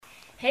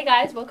Hey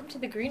guys, welcome to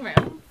the green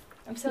room.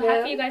 I'm so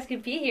happy you guys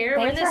could be here.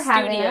 Thanks We're in the for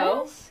having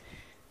studio. us.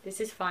 This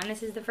is fun.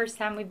 This is the first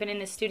time we've been in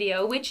the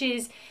studio, which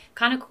is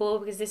kind of cool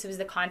because this was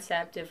the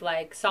concept of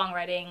like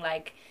songwriting,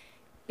 like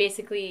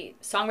basically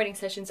songwriting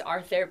sessions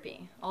are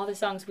therapy. All the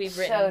songs we've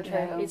written. So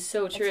true. It's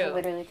so true. It's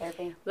literally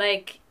therapy.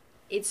 Like,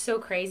 it's so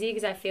crazy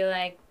because I feel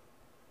like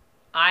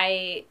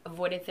I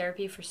avoided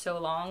therapy for so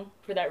long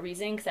for that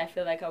reason, because I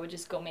feel like I would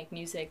just go make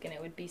music and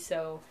it would be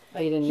so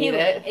you didn't healing. need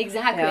it.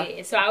 Exactly.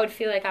 Yeah. So I would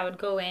feel like I would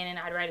go in and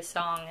I'd write a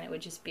song and it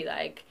would just be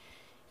like,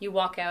 you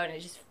walk out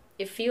and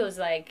it feels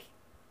like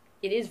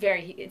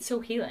it's so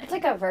healing. It's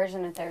like a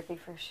version of therapy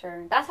for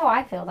sure. That's how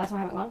I feel. That's why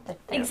I haven't gone to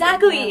therapy.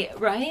 Exactly, Yeah.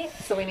 right?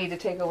 So we need to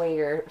take away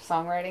your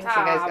songwriting so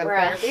you guys go to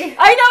bruh. therapy?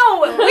 I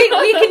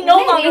know! We can no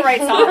longer Maybe. write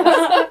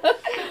songs.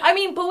 I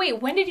mean, but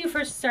wait, when did you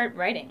first start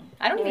writing?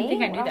 I don't even Me?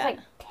 think I When knew was that. like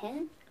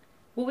 10?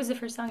 What was the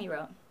first song you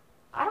wrote?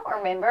 I don't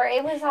remember.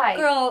 It was like...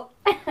 Girl,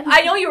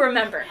 I know you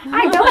remember.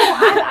 I don't.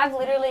 I've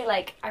literally,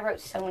 like, I wrote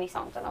so many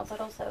songs when I was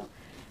little, so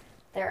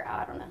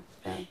I don't know.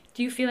 Yeah.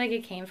 Do you feel like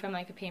it came from,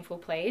 like, a painful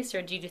place,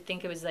 or do you just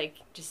think it was, like,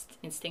 just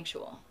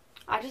instinctual?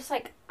 I just,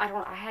 like, I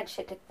had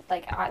shit to,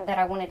 like, that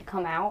I wanted to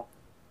come out,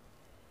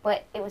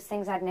 but it was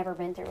things I'd never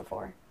been through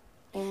before.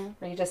 You know?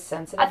 Were you just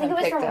sensitive? I think it and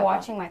was picked from up-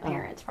 watching my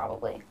parents,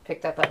 probably.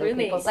 Picked up other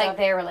Really? people's Like, stuff?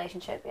 their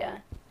relationship, yeah.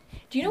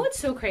 Do you know what's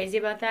so crazy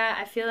about that?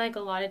 I feel like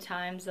a lot of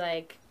times,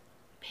 like,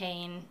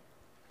 pain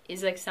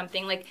is, like,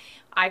 something, like,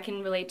 I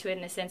can relate to it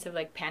in the sense of,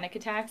 like, panic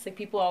attacks. Like,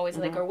 people always,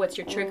 like, or what's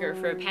your trigger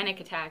for a panic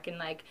attack? And,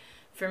 like,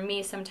 for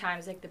me,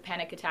 sometimes, like, the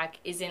panic attack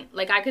isn't,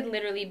 like, I could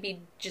literally be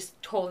just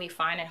totally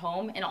fine at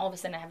home, and all of a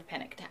sudden I have a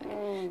panic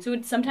attack.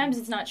 So sometimes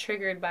it's not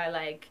triggered by,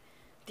 like,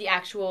 the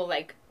actual,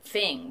 like,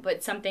 thing,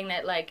 but something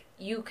that, like,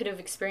 you could have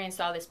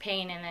experienced all this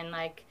pain, and then,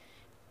 like,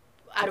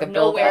 out Like of a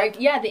nowhere,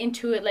 build-up? yeah, the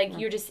intuit, like,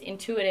 you're just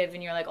intuitive,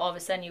 and you're, like, all of a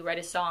sudden you write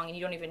a song, and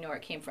you don't even know where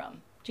it came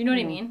from. Do you know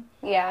what I mean?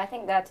 Yeah, I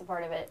think that's a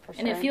part of it, for sure.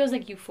 And it feels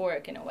like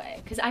euphoric in a way.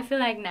 Because I feel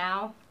like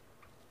now,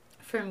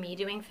 for me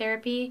doing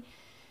therapy,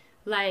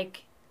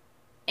 like,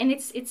 and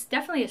it's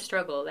definitely a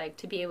struggle, like,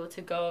 to be able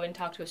to go and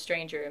talk to a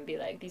stranger and be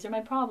like, these are my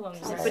problems.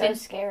 It's But so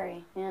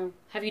scary, yeah.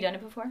 have you done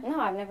it before?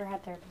 No, I've never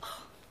had therapy.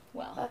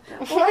 Well,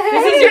 This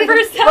this is your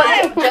first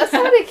time. But just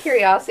out of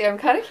curiosity, I'm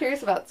kind of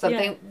curious about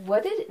something. Yeah.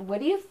 What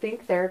do you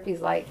think therapy's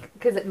like?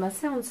 Because it must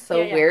sound so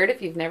Yeah, yeah. weird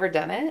if you've never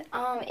done it.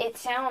 It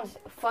sounds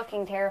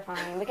fucking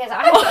terrifying because Oh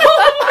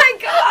my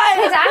god!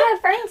 because I have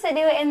friends that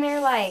do it and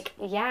they're like,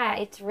 yeah,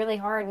 it's really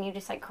hard and you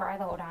just like cry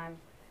the whole time.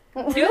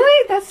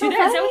 Really? That's so Is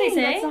that what they funny.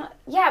 say? That's not-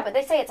 Yeah, but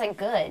they say it's like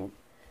good.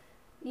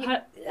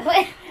 How-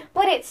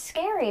 But it's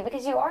scary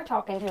because you are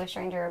talking to a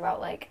stranger about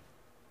like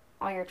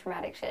all your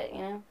traumatic shit, you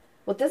know?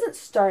 Well, it doesn't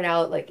start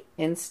out like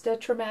insta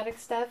traumatic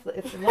stuff.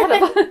 It's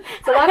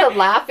a lot of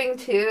laughing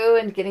too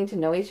and getting to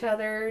know each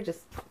other.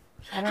 Just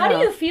I don't How know.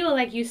 do you feel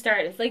like you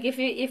start? Like,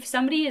 if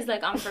somebody is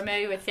like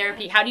unfamiliar with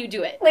therapy, how do you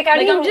do it? Like, how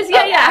do you- I'm just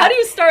How do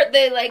you start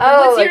the like?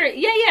 Oh, what's like-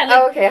 your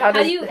Like, okay, how do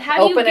you you get?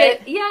 open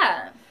it?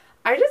 Yeah.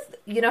 I just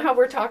you know how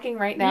we're talking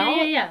right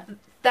now. Yeah.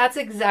 That's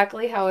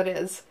exactly how it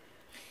is.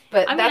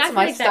 But I mean, I that's feel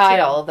my like that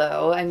style,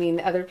 though. I mean,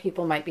 other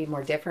people might be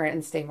more different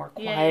and stay more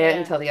quiet Yeah.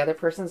 until the other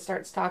person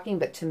starts talking.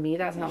 But to me,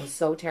 that sounds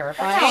so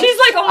terrifying. She's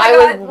like, oh my I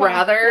god. would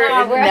rather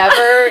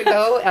never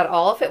go at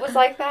all if it was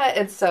like that.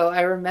 And so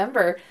I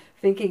remember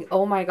thinking,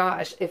 oh my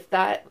gosh,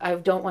 I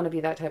don't want to be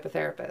that type of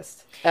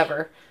therapist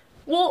ever.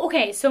 Well,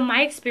 okay. So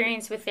my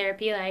experience with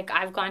therapy, like,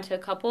 I've gone to a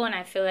couple, and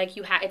I feel like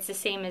it's the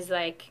same as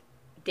like.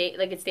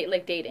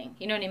 Like dating,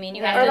 you know what I mean?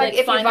 You have Or to like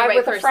if find you the vibe right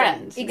with person. a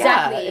friend.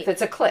 Exactly. Yeah, if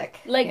it's a click.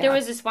 Like, there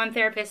was this one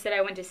therapist that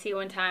I went to see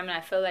one time, and I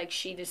feel like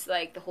she just,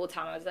 like, the whole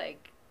time I was,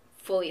 like,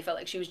 fully felt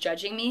like she was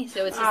judging me.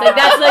 So it's just, like,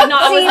 that's, like,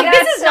 not, I was like,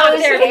 this is not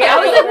therapy. I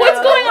was like,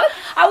 what's going on?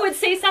 I would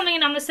say something,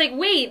 and I'm just like,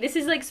 wait, this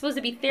is, like, supposed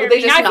to be therapy.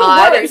 They just and I feel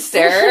nod and worse.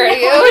 stare at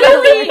you.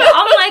 Literally.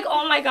 I'm like,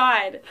 oh, my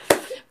God.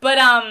 But,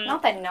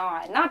 Not the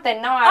nod. I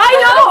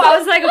know. I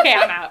was like, okay,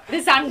 I'm out.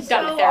 I'm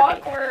done with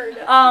therapy.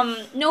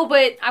 Awkward. No,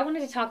 but I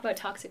wanted to talk about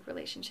toxic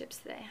relationships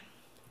today.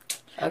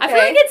 Okay. I feel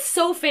like it's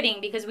so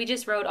fitting because we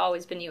just wrote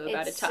Always Been You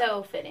about It's it.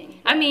 so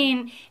fitting. I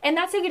mean, and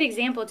that's a good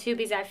example, too,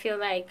 because I feel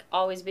like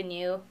Always Been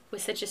You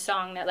was such a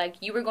song that, like,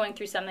 you were going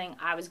through something,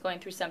 I was going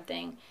through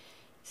something,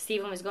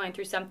 Steven was going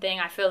through something,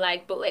 I feel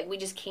like, but, like, we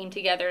just came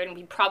together and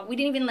we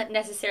didn't even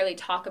necessarily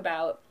talk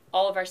about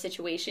all of our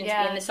situations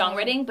in the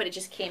songwriting, but it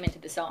just came into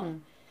the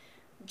song.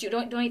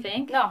 Don't you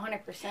think? No,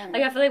 100%.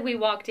 Like, I feel like we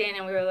walked in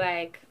and we were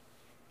like,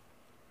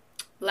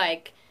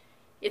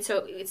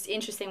 it's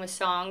interesting with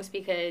songs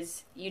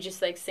because you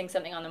just like sing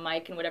something on the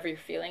mic and whatever you're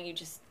feeling, it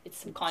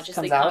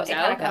subconsciously comes it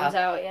out. kind of comes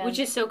out, yeah. Which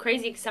is so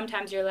crazy because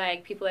sometimes you're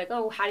like, people are like,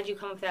 oh, how did you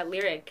come up with that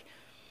lyric?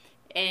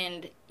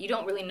 And you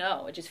don't really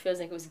know. It just feels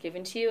like it was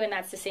given to you. And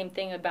that's the same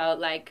thing about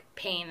like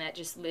pain that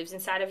just lives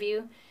inside of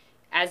you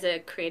as a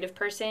creative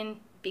person,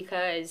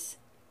 because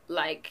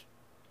like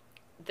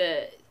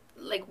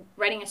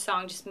writing a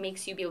song just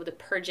makes you be able to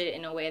purge it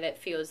in a way that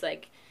feels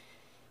like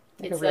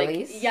Like it's a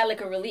release? Like, yeah,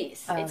 like a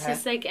release. Oh, it's okay.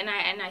 just like, and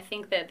I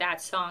think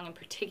that song in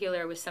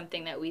particular was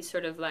something that we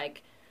sort of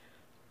like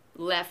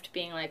left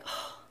being like,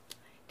 oh,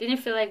 Didn't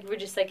feel like we're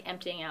just like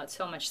emptying out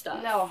so much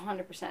stuff. No,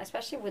 100%.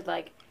 Especially with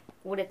like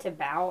what it's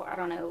about. I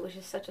don't know. It was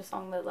just such a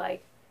song that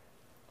like.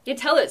 Yeah,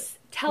 tell us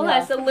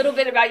a little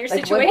bit about your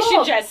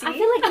situation, Jessie. I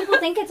feel like people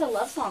think it's a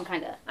love song,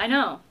 kind of. I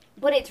know,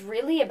 but it's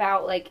really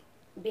about like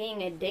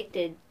being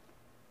addicted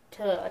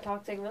to a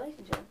toxic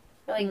relationship,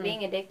 or like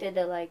being addicted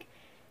to like,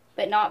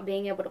 but not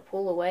being able to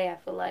pull away. I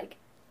feel like,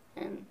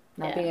 and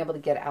not being able to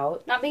get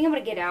out. Not being able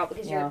to get out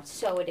because you're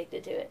so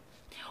addicted to it.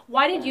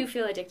 Why did you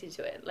feel addicted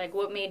to it? Like,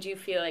 what made you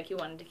feel like you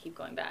wanted to keep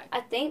going back?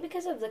 I think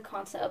because of the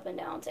constant up and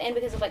downs, and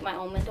because of like my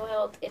own mental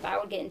health. If I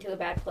would get into a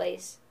bad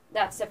place,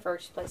 that's the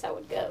first place I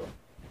would go.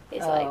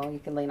 It's like you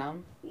can lean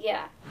on.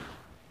 Yeah,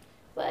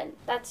 but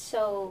that's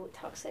so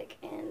toxic,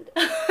 and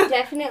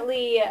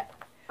definitely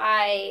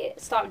I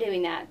stopped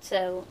doing that.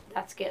 So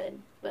that's good.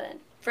 But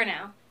for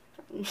now,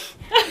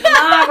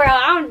 nah, bro,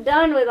 I'm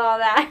done with all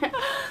that.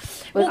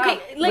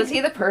 Was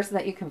he the person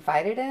that you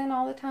confided in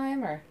all the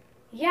time, or?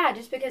 Yeah,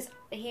 just because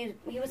he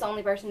was the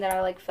only person that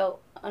I like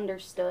felt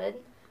understood.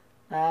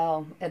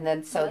 Oh, and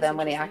then then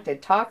when he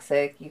acted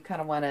toxic, you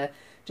kind of want to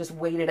just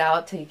wait it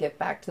out till you get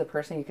back to the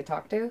person you could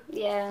talk to.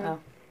 Yeah. Oh.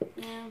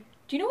 Yeah.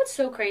 Do you know what's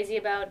so crazy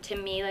about, to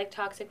me, like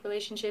toxic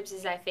relationships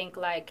is I think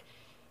like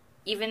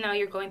even though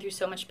you're going through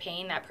so much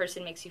pain, that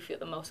person makes you feel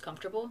the most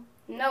comfortable.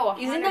 No,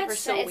 100%. Isn't that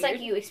so it's weird?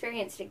 like you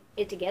experienced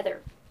it together.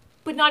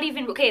 But not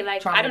even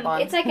like Trauma I don't.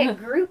 bond. It's like a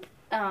group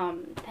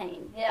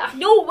pain. Yeah.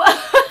 No.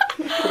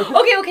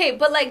 okay,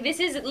 but like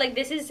this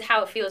is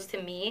how it feels to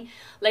me.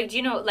 Like, do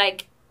you know,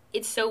 like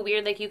it's so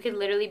weird. Like you could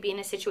literally be in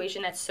a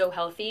situation that's so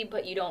healthy,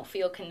 but you don't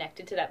feel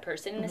connected to that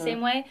person in the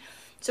same way.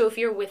 So if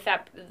you're with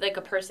that, like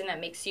a person that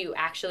makes you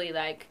actually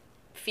like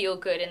feel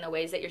good in the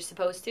ways that you're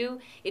supposed to,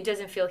 it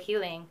doesn't feel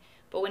healing.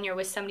 But when you're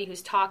with somebody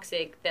who's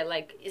toxic, that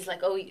like is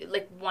like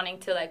like wanting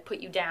to like put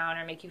you down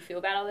or make you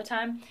feel bad all the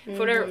time,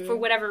 for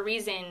whatever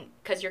reason,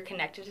 because you're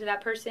connected to that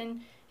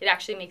person, it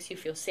actually makes you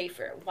feel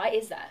safer. Why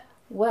is that?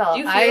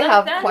 Well, I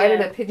have quite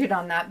an opinion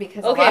on that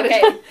because a lot of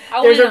times,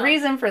 there's a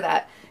reason for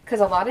that. Because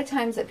a lot of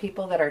times that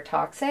people that are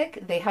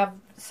toxic, they have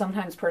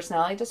sometimes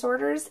personality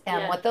disorders,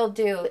 and what they'll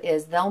do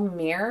is they'll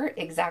mirror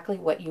exactly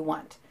what you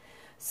want.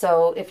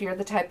 So if you're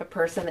the type of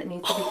person that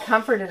needs to be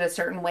comforted a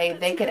certain way,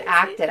 they could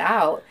act it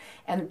out,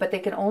 but they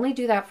can only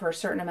do that for a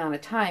certain amount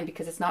of time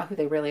because it's not who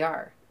they really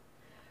are.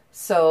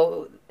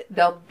 So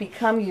they'll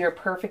become your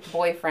perfect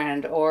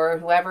boyfriend or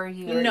whoever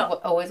you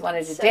always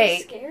wanted to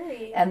date.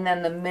 Scary. And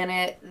then the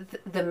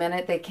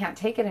minute they can't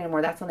take it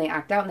anymore, that's when they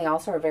act out, and they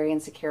also are very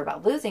insecure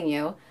about losing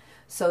you.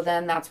 So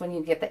then that's when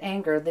you get the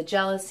anger, the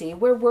jealousy.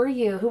 Where were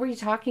you? Who were you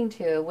talking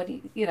to? What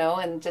do you know?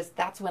 And just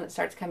that's when it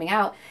starts coming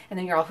out. And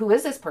then you're all, who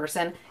is this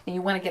person? And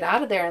you want to get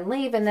out of there and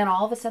leave. And then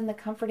all of a sudden the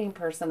comforting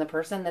person, the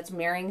person that's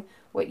mirroring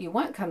what you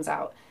want, comes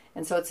out.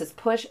 And so it's this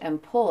push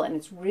and pull. And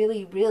it's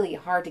really, really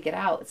hard to get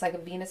out. It's like a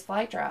Venus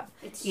flytrap.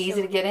 It's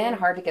easy to get in,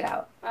 hard to get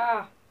out.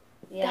 Ah,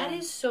 yeah. That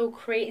is so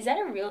crazy. Is that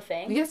a real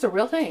thing? Yeah, it's a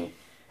real thing.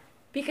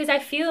 Because I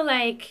feel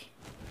like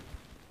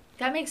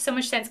that makes so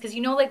much sense, because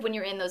you know, like when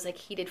you're in those like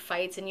heated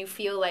fights and you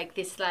feel like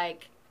this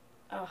like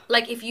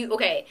if you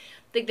like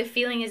the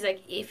feeling is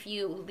like if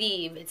you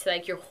leave, it's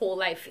like your whole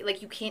life,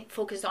 like you can't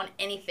focus on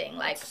anything,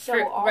 like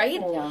awful.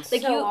 right, Yeah. like so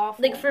you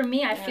awful. like for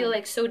me I feel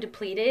like so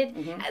depleted.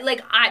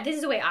 Like this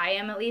is the way I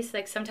am, at least.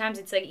 Like sometimes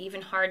it's like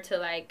even hard to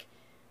like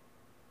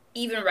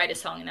even write a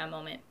song in that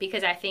moment,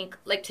 because I think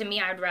like to me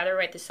I'd rather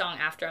write the song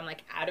after I'm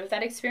like out of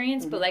that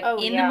experience. But like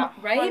in the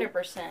right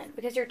 100%,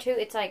 because you're too,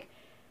 it's like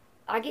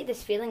I get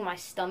this feeling in my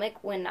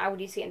stomach when I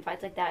would used to get in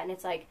fights like that, and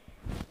it's like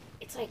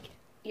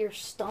your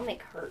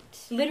stomach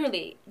hurts.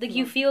 Literally, like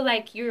you feel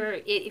like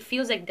it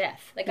feels like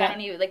death. Like I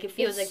don't even like, it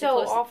feels it's like so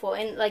awful,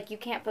 and like you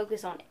can't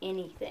focus on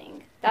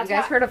anything. Have you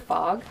guys heard of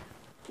fog?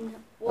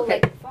 Well,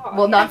 okay. like fog.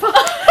 Well, not fog.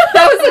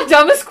 That was the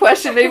dumbest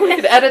question. Maybe we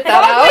could edit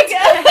that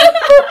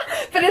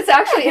out. But it's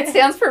actually, it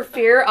stands for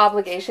fear,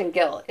 obligation,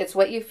 guilt. It's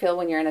what you feel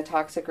when you're in a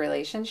toxic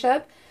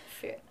relationship.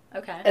 Fear.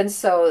 Okay. And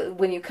so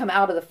when you come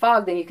out of the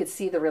fog, then you could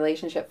see the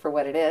relationship for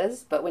what it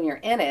is. But when you're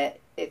in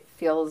it, it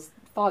feels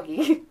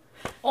foggy.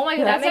 Oh my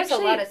God, that makes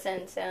actually a lot of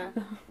sense. Yeah.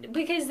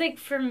 Because like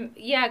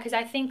because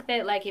I think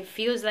that like it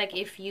feels like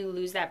if you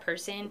lose that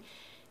person,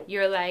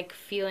 you're like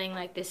feeling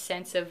like this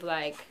sense of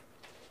like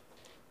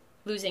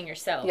losing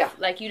yourself. Yeah.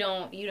 Like you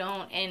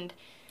don't, and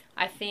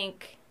I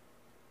think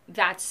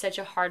that's such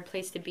a hard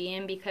place to be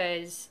in,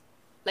 because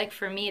like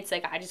for me it's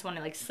like I just want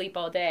to like sleep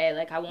all day,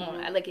 like I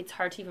won't like it's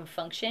hard to even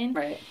function,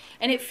 Right.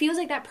 And it feels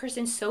like that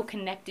person's so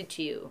connected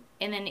to you,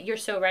 and then you're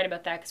so right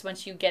about that, because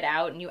once you get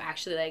out and you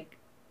actually like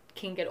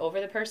can get over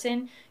the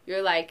person,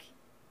 you're like,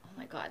 oh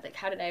my God, like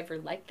how did I ever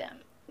like them?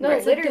 No,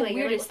 it's literally, like the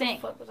weirdest what thing.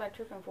 the fuck was I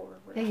tripping for?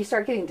 Yeah, you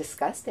start getting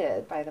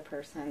disgusted by the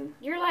person.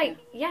 You're like,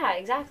 yeah,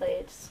 exactly.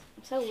 It's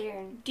so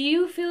weird. Do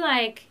you feel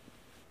like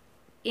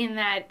in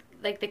that,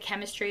 like the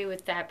chemistry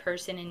with that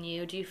person and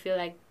you, do you feel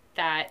like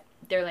that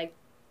they're like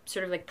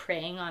sort of like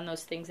preying on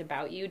those things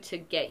about you to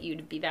get you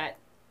to be that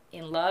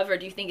in love, or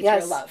do you think it's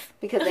your love?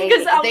 Because they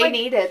like,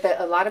 need it.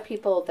 That a lot of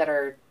people that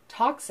are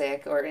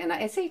toxic, and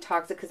I say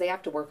toxic because they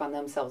have to work on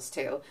themselves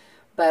too,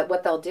 But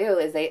what they'll do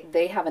is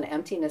they have an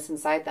emptiness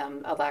inside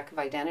them, a lack of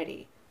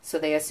identity. So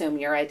they assume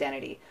your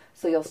identity.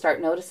 So you'll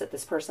start notice that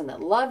this person that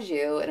loves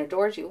you and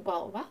adores you,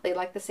 well, wow, they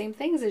like the same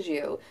things as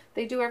you.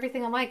 They do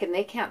everything alike, and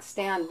they can't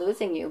stand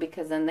losing you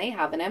because then they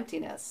have an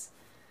emptiness.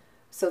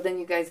 So then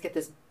you guys get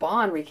this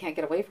bond where you can't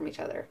get away from each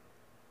other.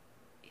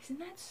 Isn't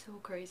that so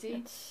crazy?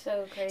 It's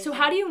so crazy. So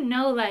how do you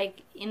know,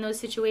 like, in those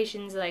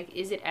situations, like,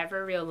 is it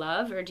ever real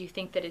love, or do you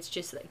think that it's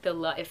just like the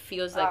love? It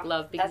feels like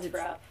love because that's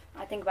rough.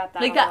 I think about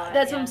that like a that. lot,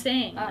 That's what I'm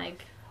saying.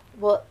 Like,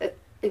 well,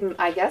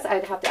 I guess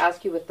I'd have to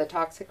ask you with the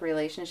toxic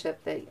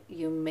relationship that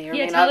you may or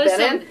may not have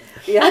been in.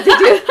 Yeah,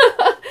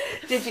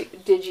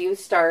 did you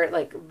start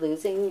like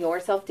losing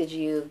yourself? Did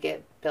you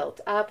get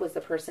built up? Was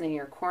the person in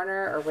your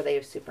corner, or were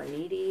they super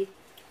needy?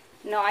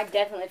 No, I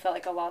definitely felt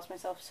like I lost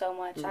myself so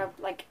much.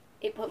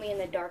 It put me in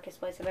the darkest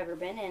place I've ever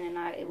been in,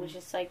 and it was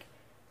just like,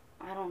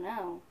 I don't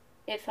know.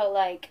 It felt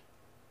like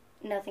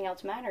nothing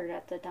else mattered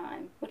at the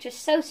time, which is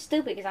so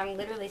stupid because I'm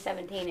literally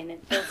 17 and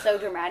it feels so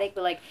dramatic,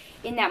 but like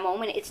in that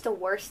moment, it's the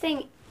worst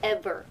thing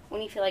ever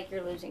when you feel like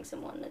you're losing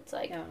someone that's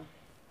like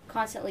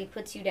constantly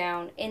puts you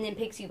down and then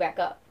picks you back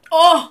up.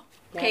 Oh!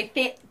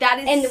 Okay, that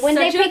is and when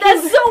such they pick you,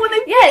 that's so when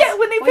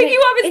they pick you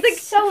up, it's like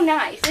so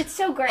nice. It's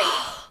so great.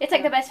 It's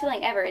like the best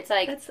feeling ever. It's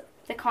like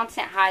the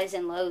constant highs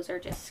and lows are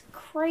just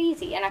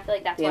crazy, and I feel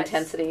like that's the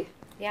intensity.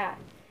 Yeah.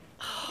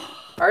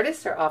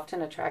 Artists are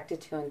often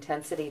attracted to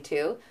intensity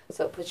too,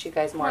 so it puts you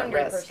guys more 100%.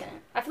 At risk.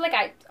 I feel like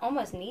I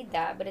almost need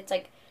that, but it's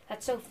like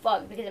that's so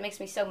fucked because it makes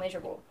me so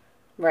miserable.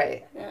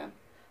 Right. Yeah.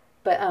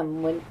 But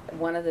when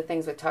one of the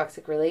things with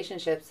toxic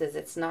relationships is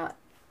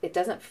it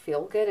doesn't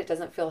feel good. It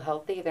doesn't feel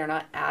healthy. They're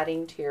not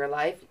adding to your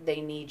life. They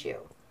need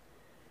you.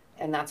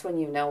 And that's when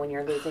you know when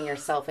you're losing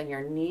yourself and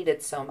you're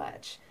needed so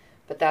much.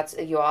 But that's,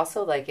 you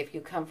also, like, if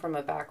you come from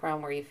a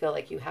background where you feel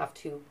like you have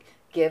to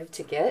give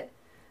to get,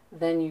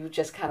 then you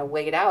just kind of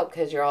wait out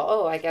because you're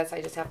all, I guess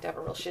I just have to have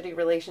a real shitty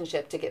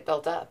relationship to get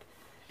built up.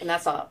 And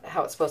that's not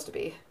how it's supposed to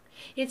be.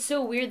 It's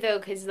so weird, though,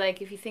 because,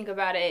 like, if you think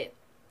about it,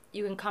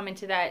 you can come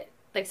into that,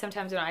 like,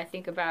 sometimes when I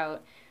think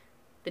about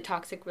the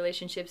toxic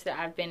relationships that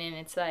I've been in,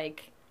 it's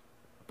like,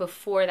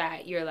 before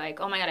that, you're like,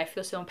 oh my God, I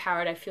feel so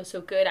empowered, I feel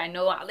so good, I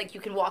know, like, you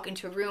can walk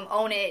into a room,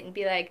 own it, and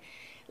be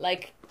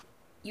like,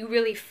 you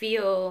really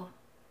feel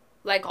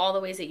like all the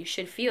ways that you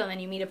should feel, and then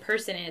you meet a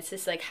person, and it's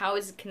just like,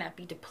 can that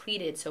be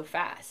depleted so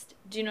fast?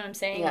 Do you know what I'm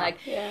saying?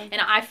 Yeah.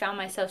 And I found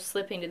myself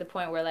slipping to the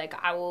point where, like,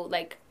 I will,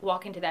 like,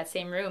 walk into that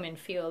same room and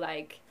feel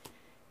like,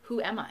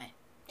 who am I?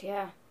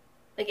 Yeah.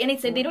 Like, and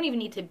it's like, they don't even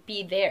need to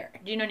be there.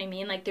 Do you know what I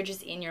mean? Like, they're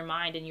just in your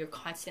mind, and you're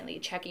constantly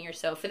checking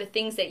yourself for the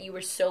things that you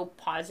were so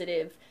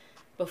positive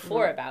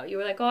before about. You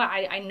were like,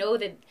 I know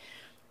that,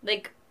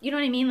 like, you know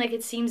what I mean? Like,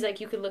 it seems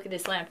like you could look at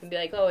this lamp and be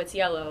like, oh, it's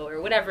yellow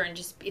or whatever, and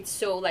just, it's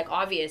so, like,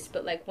 obvious.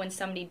 But, like, when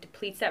somebody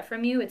depletes that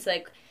from you, it's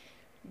like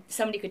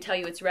somebody could tell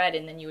you it's red,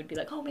 and then you would be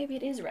like, oh, maybe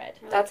it is red.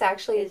 That's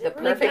actually the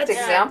perfect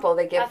example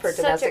they give for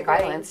domestic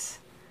violence.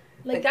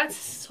 Like, that's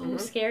so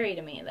scary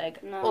to me.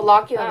 Like, no. We'll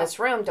lock you in this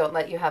room, don't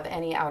let you have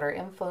any outer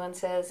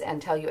influences, and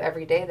tell you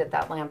every day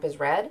that lamp is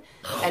red,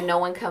 and no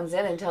one comes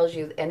in and tells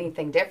you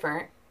anything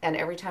different. And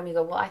every time you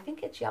go, well, I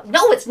think it's yellow.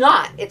 No, it's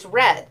not. It's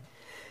red.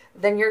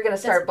 Then you're going to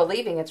start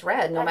believing it's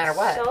red no matter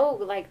what. So,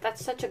 like,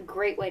 that's such a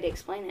great way to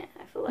explain it,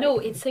 I feel like. No,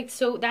 it's like,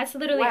 so, that's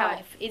literally how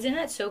isn't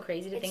that so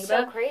crazy to think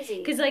about? It's so crazy.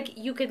 Because, like,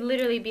 you could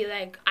literally be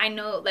like, I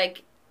know,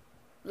 like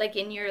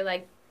in your,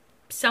 like,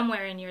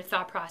 somewhere in your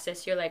thought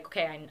process, you're like,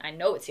 okay, I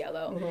know it's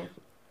yellow.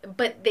 Mm-hmm.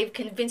 But they've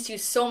convinced you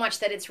so much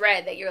that it's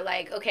red that you're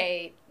like,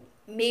 okay,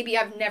 maybe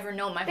I've never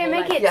known my whole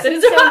life. They make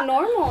it so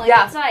normal. And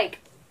it's like,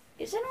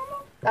 is it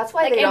normal? That's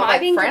why they don't like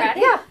friends.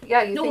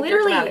 Yeah, you think literally. They're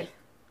dramatic.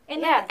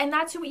 And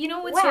that's, you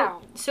know what's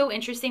so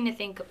interesting to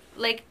think,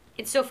 like,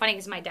 it's so funny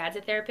because my dad's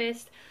a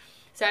therapist,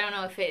 so I don't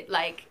know if it,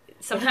 like,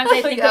 sometimes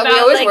I think about, we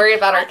always like, worry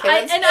about our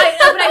kids. But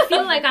I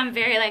feel like I'm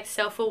very, like,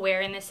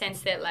 self-aware in the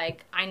sense that,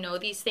 like, I know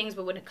these things,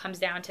 but when it comes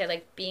down to,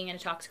 like, being in a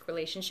toxic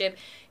relationship,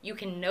 you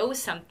can know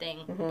something,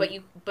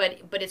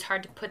 but it's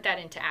hard to put that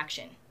into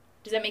action.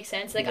 Does that make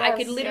sense? Like, I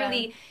could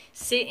literally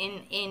sit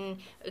in,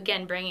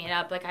 again, bringing it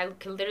up, like, I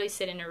could literally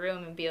sit in a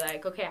room and be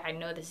like, okay, I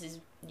know this is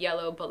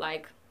yellow, but,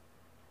 like,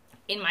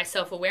 in my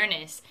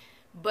self-awareness,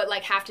 but,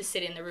 like, have to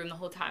sit in the room the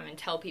whole time and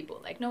tell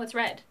people, like, no, it's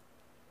red.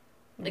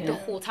 Like, the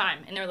whole time.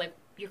 And they're like,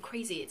 you're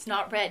crazy. It's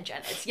not red,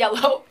 Jenna. It's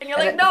yellow. And you're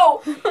like,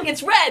 no,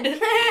 it's red.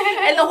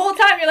 And the whole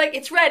time you're like,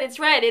 it's red, it's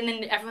red. And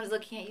then everyone's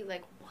looking at you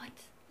like, what?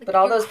 Like, but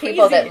all those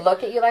people that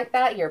look at you like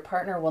that, your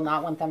partner will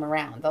not want them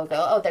around. They'll go,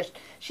 oh,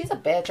 she's a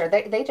bitch, or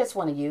they just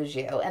want to use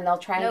you. And they'll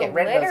try and get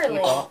rid of those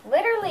people.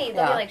 Literally.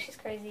 They'll be like, she's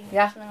crazy.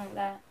 Yeah. Something like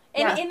that.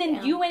 And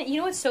then you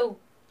know what's so,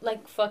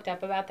 like, fucked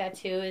up about that,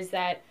 too, is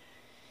that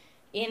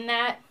in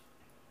that,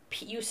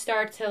 you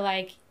start to,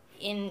 like,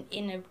 in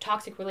a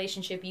toxic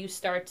relationship, you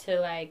start to,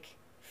 like,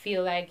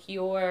 feel like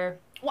you're...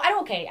 Well,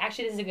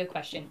 actually, this is a good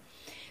question.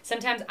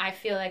 Sometimes I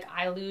feel like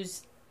I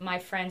lose my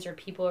friends or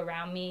people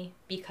around me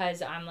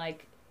because I'm,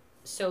 like,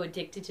 so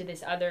addicted to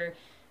this other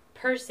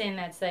person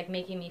that's, like,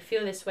 making me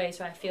feel this way.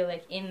 So I feel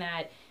like in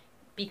that,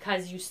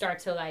 because you start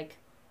to, like,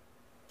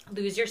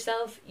 lose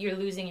yourself, you're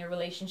losing your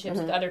relationships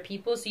with other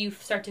people. So you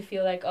start to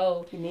feel like,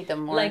 oh, you need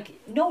them more. Like,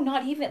 no,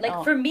 not even.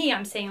 Like, for me,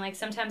 I'm saying, like,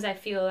 sometimes I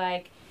feel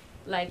like,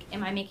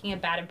 am I making a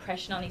bad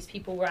impression on these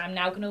people where I'm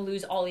now going to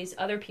lose all these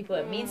other people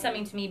that mean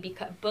something to me?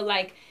 But,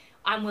 like,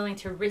 I'm willing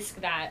to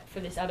risk that for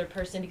this other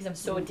person because I'm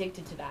so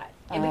addicted to that.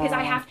 And because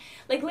I have,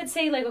 like, let's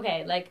say, like,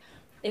 okay, like,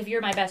 if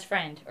you're my best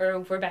friend, or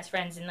if we're best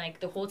friends, and,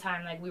 like, the whole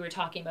time, like, we were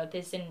talking about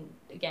this, and,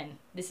 again,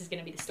 this is going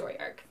to be the story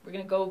arc. We're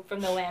going to go from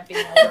the lamp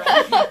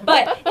and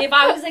but if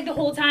I was, like, the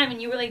whole time, and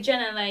you were like,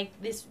 Jenna, like,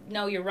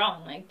 no, you're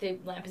wrong. Like, the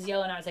lamp is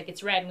yellow, and I was like,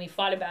 it's red, and we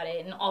fought about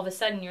it, and all of a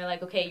sudden, you're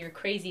like, okay, you're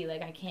crazy.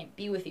 Like, I can't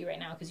be with you right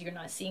now because you're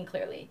not seeing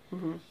clearly.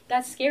 Mm-hmm.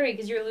 That's scary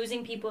because you're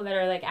losing people that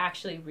are, like,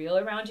 actually real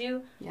around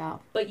you. Yeah.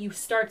 But you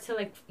start to,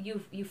 like,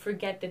 you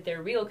forget that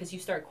they're real because you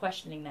start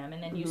questioning them,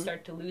 and then you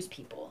start to lose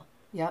people.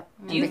 Yep.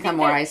 You become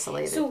more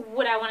isolated. So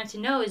what I wanted to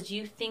know is, do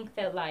you think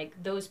that, like,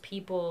 those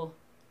people,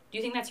 do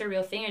you think that's a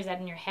real thing, or is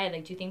that in your head?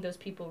 Like, do you think those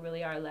people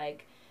really are,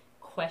 like,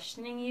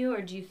 questioning you,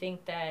 or do you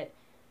think that,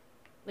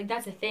 like,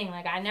 that's a thing?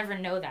 Like, I never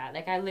know that.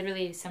 Like, I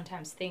literally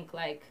sometimes think,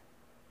 like,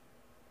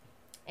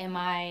 am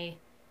I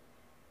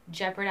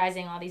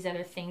jeopardizing all these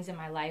other things in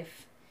my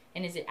life,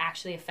 and is it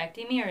actually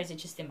affecting me, or is it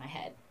just in my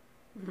head?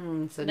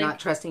 So like, not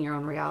trusting your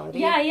own reality.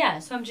 Yeah.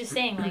 So I'm just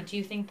saying, like, do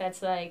you think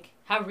that's, like,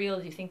 how real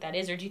do you think that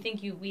is? Or do you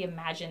think we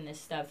imagine this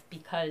stuff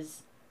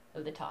because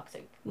of the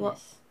toxicness? Well,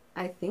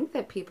 I think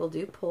that people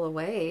do pull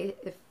away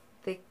if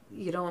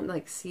you don't,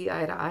 like, see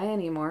eye to eye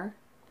anymore.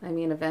 I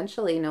mean,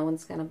 eventually no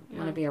one's going to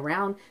want to be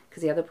around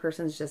because the other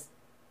person's just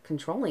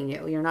controlling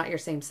you. You're not your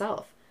same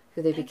self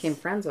who they became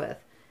friends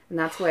with. And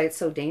that's why it's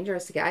so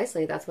dangerous to get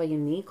isolated. That's why you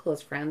need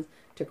close friends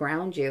to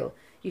ground you.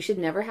 You should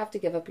never have to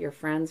give up your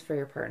friends for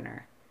your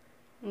partner.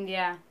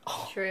 Yeah,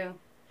 true.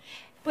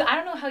 But I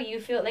don't know how you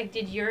feel. Like,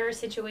 did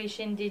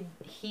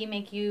he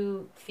make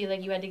you feel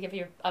like you had to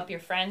give up your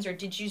friends, or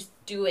did you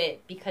do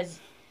it because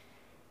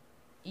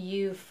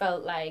you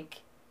felt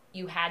like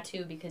you had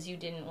to because you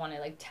didn't want to,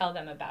 like, tell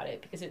them about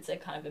it because it's,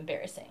 like, kind of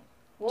embarrassing?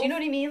 Well, do you know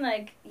what I mean?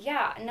 Like,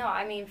 yeah, no,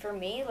 I mean, for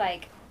me,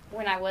 like,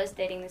 when I was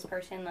dating this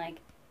person, like,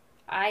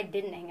 I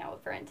didn't hang out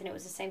with friends, and it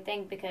was the same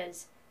thing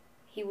because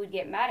he would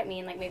get mad at me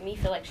and, like, make me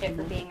feel like shit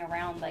for being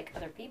around, like,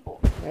 other people.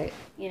 Right.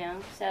 You know?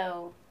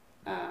 So,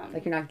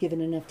 like, you're not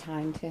giving enough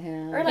time to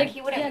him. Or, like,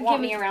 he wouldn't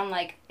want me around,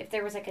 like, if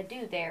there was, like, a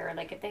dude there, or,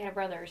 like, if they had a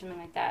brother or something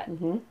like that.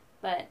 Mm-hmm.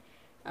 But,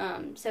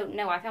 so,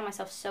 no, I found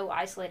myself so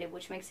isolated,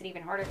 which makes it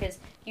even harder, because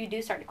you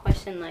do start to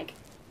question, like,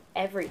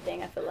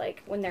 everything, I feel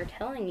like, when they're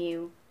telling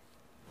you,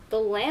 the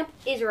lamp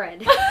is red.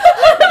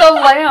 The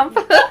lamp.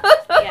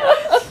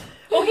 Yeah.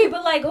 Okay,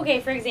 but, like,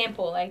 for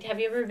example, like, have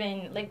you ever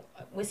been, like,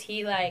 was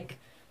he, like,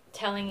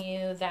 telling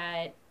you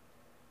that,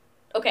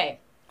 okay,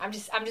 I'm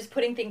just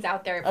putting things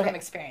out there from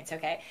experience,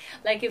 okay?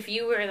 Like, if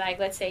you were, like,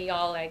 let's say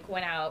y'all, like,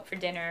 went out for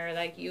dinner, or,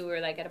 like, you were,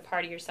 like, at a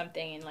party or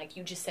something, and, like,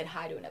 you just said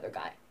hi to another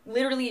guy.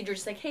 Literally, you're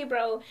just like, hey,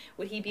 bro,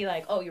 would he be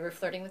like, oh, you were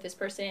flirting with this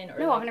person? Or,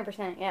 no, like,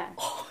 100%, yeah.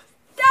 Oh,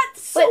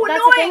 that's so annoying! But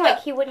that's the thing, like,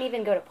 he wouldn't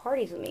even go to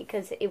parties with me,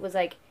 because it was,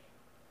 like,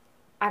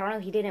 I don't know,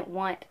 he didn't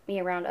want me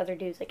around other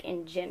dudes, like,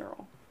 in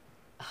general.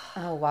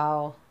 Oh,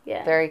 wow.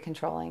 Yeah. Very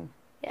controlling.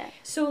 Yeah.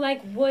 So,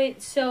 like,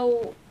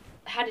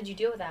 how did you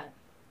deal with that?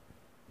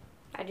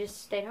 I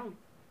just stayed home.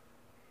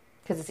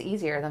 Because it's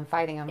easier than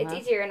fighting him. It's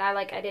easier, and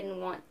I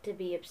didn't want to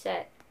be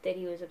upset that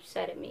he was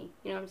upset at me.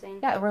 You know what I'm saying?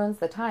 Yeah, it ruins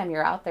the time.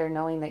 You're out there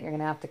knowing that you're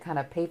going to have to kind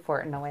of pay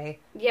for it in a way.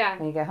 Yeah.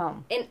 When you get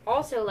home. And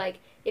also, like,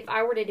 if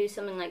I were to do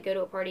something like go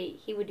to a party,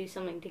 he would do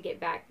something to get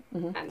back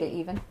at me. Get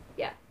even?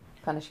 Yeah.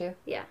 Punish you?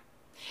 Yeah.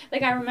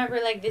 Like, I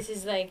remember, like, this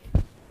is, like,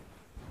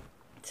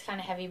 it's kind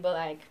of heavy, but,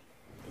 like,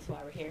 this is why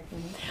we're here.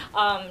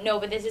 Mm-hmm. No,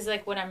 but this is,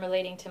 like, when I'm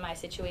relating to my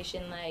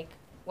situation, like,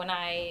 when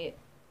I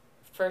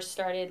first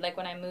started, like,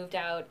 when I moved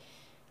out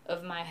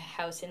of my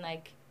house in,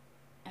 like,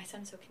 I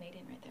sound so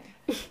Canadian right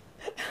there.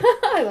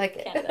 I like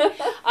it.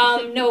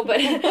 Canada. No, but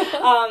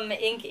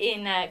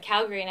in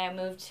Calgary, and I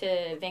moved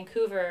to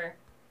Vancouver,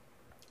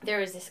 there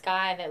was this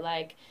guy that,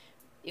 like,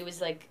 it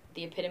was, like,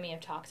 the epitome of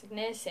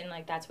toxicness, and,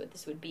 like, that's what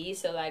this would be.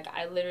 So, like,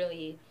 I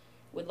literally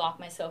would lock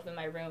myself in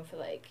my room for,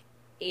 like,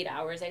 8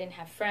 hours. I didn't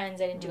have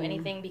friends. I didn't do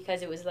anything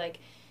because it was, like,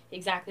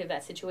 exactly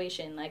that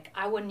situation. Like,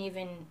 I wouldn't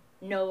even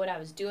know what I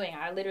was doing.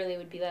 I literally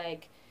would be,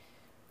 like,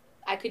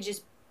 I could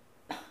just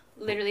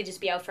literally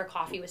just be out for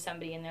coffee with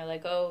somebody, and they're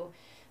like, oh,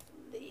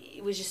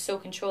 it was just so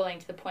controlling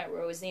to the point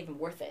where it wasn't even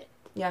worth it.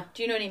 Yeah.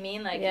 Do you know what I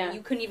mean? Like,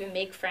 you couldn't even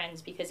make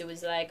friends because it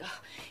was like, oh,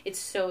 it's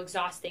so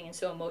exhausting and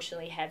so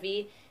emotionally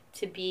heavy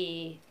to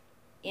be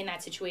in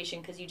that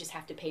situation because you just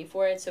have to pay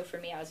for it. So for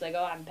me, I was like,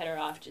 oh, I'm better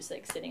off just,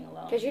 like, sitting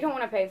alone. Because you don't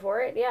want to pay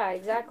for it. Yeah,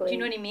 exactly. Do you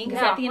know what I mean?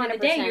 Because at the end of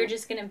the day, you're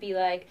just going to be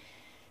like,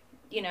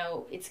 you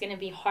know, it's going to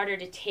be harder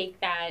to take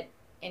that,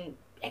 and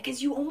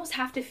because you almost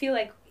have to feel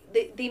like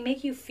they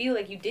make you feel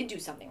like you did do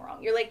something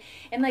wrong. You're like,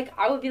 and, like,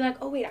 I would be like,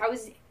 oh, wait, I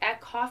was at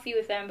coffee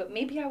with them, but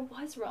maybe I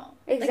was wrong.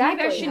 Exactly. Like,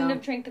 maybe I shouldn't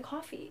have drank the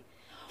coffee.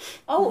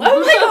 Oh, I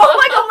was like,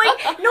 oh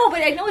my God, no,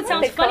 but I know it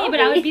sounds funny, but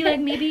I would be like,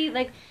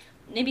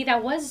 maybe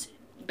that was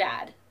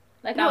bad.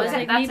 Like, no, I was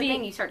like, that's maybe the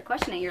thing. You start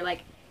questioning. You're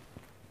like,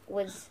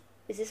 was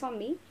is this on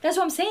me? That's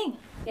what I'm saying.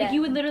 Yeah. Like,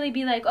 you would literally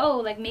be like, oh,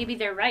 like, maybe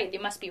they're right. They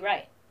must be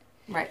right.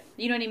 Right.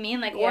 You know what I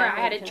mean? Like, or I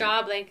had a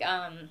job, like,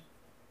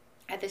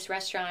 at this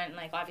restaurant, and,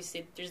 like,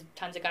 obviously there's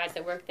tons of guys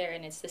that work there,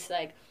 and it's just,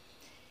 like,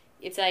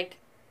 it's, like,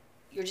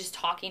 you're just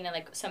talking to,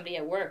 like, somebody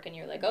at work, and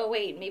you're like, oh,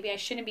 wait, maybe I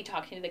shouldn't be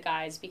talking to the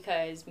guys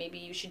because maybe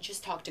you should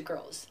just talk to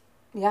girls.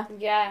 Yeah.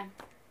 Yeah.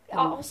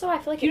 Also, I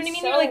feel like you know what I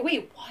mean? You're like,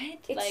 wait, what?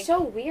 It's like,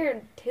 so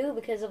weird, too,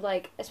 because of,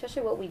 like,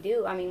 especially what we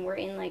do. I mean, we're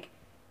in, like...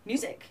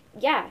 music.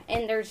 Yeah,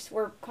 and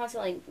we're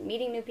constantly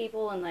meeting new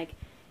people, and, like,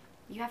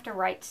 you have to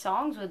write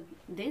songs with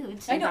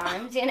dudes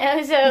sometimes, you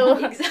know, so...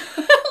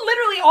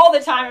 Literally all the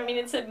time. I mean,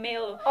 it's a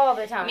male... All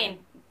the time. I mean,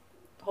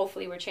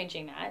 hopefully we're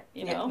changing that,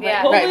 you know?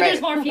 Yeah. Hopefully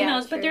there's more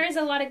females, but there is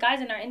a lot of guys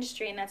in our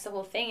industry, and that's the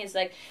whole thing, is,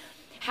 like,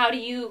 how do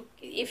you...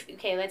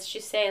 let's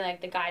just say,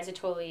 like, the guy's a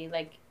totally,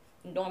 like,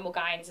 normal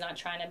guy, and he's not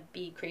trying to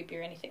be creepy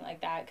or anything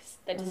like that, because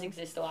that does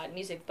exist a lot in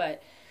music,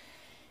 but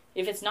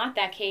if it's not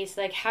that case,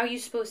 like, how are you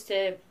supposed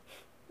to...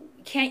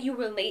 Can't you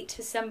relate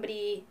to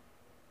somebody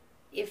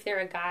if they're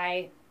a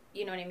guy,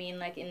 you know what I mean,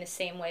 like, in the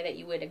same way that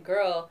you would a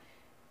girl,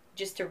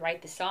 just to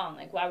write the song?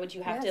 Like, why would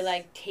you have to,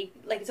 like, take...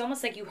 Like, it's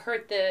almost like you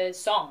hurt the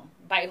song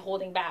by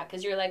holding back,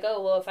 because you're like,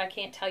 oh, well, if I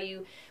can't tell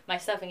you my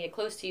stuff and get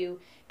close to you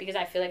because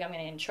I feel like I'm going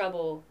to get in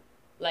trouble,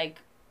 like...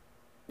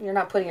 You're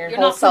not putting your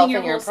whole self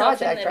in your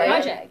project, right?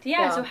 Project.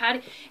 Yeah, so how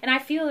do... And I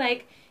feel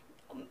like...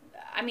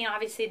 I mean,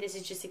 obviously, this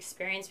is just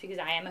experience because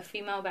I am a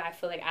female, but I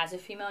feel like as a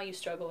female, you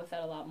struggle with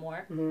that a lot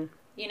more. Mm-hmm.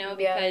 You know,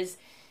 because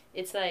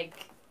it's like...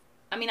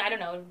 I mean, I don't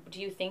know. Do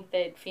you think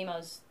that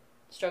females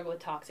struggle with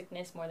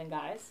toxicness more than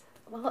guys?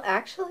 Well,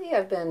 actually,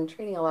 I've been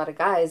treating a lot of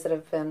guys that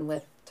have been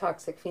with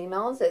toxic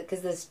females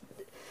because this...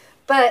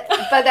 But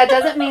that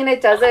doesn't mean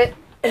it doesn't...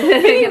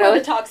 you know,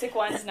 the toxic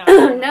ones. No.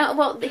 No.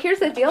 Well, here's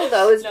the deal,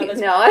 though. Is I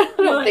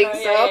don't think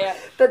so. Yeah.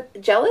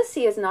 But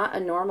jealousy is not a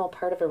normal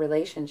part of a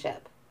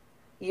relationship.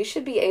 You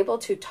should be able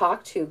to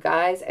talk to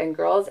guys and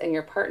girls, and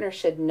your partner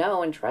should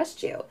know and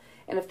trust you.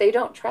 And if they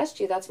don't trust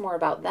you, that's more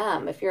about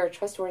them. If you're a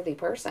trustworthy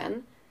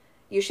person,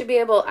 you should be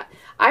able...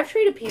 I've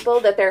treated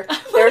people that their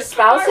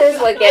spouses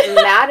would get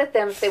mad at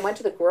them if they went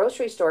to the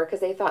grocery store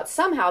because they thought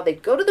somehow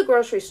they'd go to the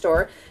grocery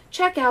store,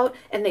 check out,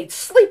 and they'd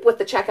sleep with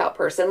the checkout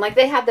person. Like,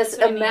 they had this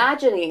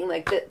imagining,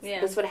 like, that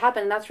this would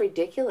happen. And that's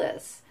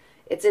ridiculous.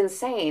 It's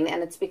insane.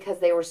 And it's because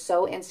they were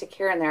so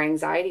insecure and their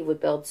anxiety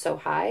would build so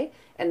high,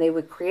 and they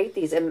would create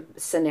these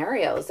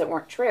scenarios that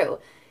weren't true.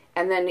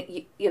 And then,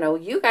 you know,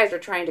 you guys are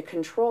trying to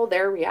control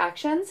their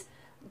reactions,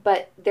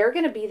 but they're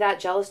going to be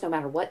that jealous no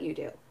matter what you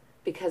do,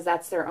 because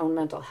that's their own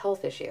mental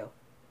health issue.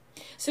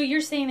 So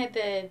you're saying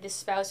that the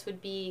spouse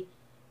would be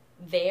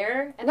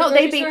there at the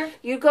grocery store?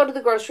 You go to the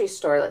grocery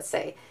store, let's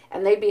say,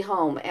 and they'd be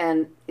home,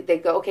 and they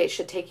go, okay, it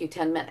should take you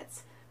 10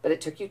 minutes, but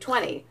it took you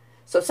 20.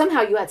 So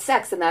somehow you had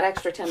sex in that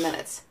extra 10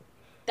 minutes.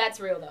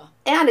 That's real, though.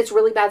 And it's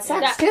really bad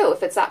sex, too,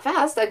 if it's that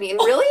fast. I mean,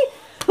 really?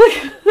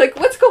 like,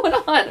 what's going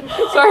on? Sorry.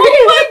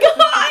 Oh, my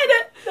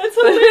God! That's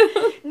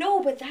hilarious.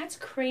 No, but that's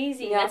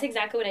crazy. Yeah. That's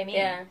exactly what I mean.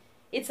 Yeah.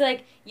 It's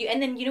like,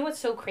 and then you know what's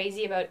so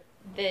crazy about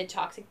the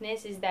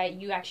toxicness is that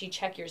you actually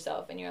check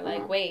yourself, and you're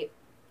like, wait,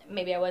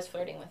 maybe I was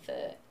flirting with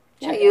the...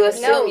 Yeah, you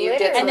assume you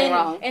did something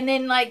wrong. And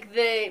then, like,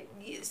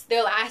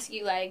 they'll ask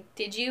you, like,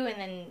 did you? And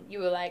then you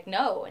were like,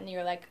 no. And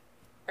you're like,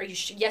 are you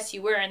yes,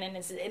 you were. And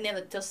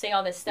then they'll say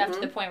all this stuff to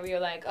the point where you're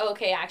like, oh,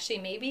 okay, actually,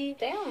 maybe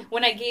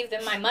when I gave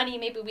them my money,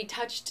 maybe we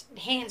touched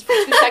hands for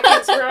 2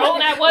 seconds, girl,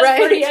 and I was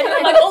flirting. And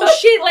I'm like, oh,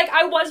 shit, like,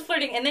 I was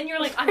flirting. And then you're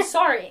like, I'm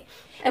sorry.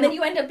 And then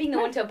you end up being the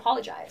one to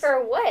apologize.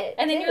 For what?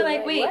 And then you're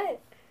like, wait.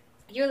 What?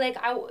 You're like,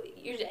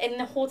 and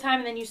the whole time,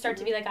 and then you start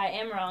to be like, I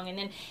am wrong. And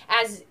then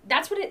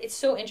that's what it's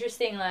so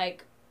interesting,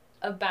 like,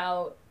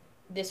 about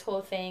this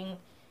whole thing,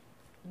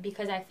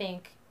 because I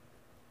think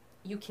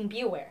you can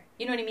be aware.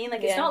 You know what I mean?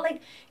 Like, it's not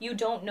like you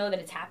don't know that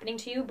it's happening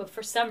to you, but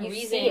for some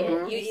reason,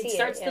 it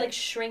starts to, like,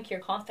 shrink your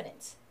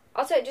confidence.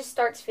 Also, it just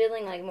starts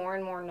feeling, like, more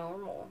and more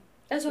normal.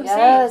 That's what I'm saying.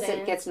 Yes,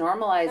 it gets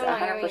normalized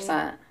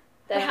 100%.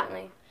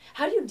 Definitely.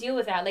 How do you deal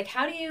with that? Like,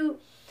 how do you,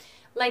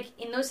 like,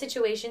 in those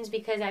situations,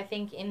 because I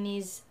think in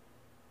these,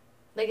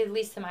 like, at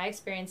least in my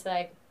experience,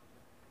 like,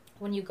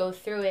 when you go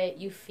through it,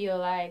 you feel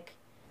like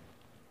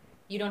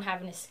you don't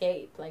have an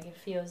escape. Like, it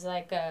feels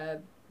like,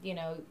 you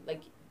know,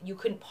 like, you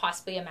couldn't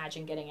possibly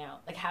imagine getting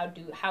out. Like, how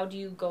do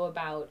you go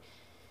about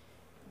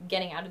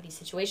getting out of these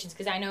situations?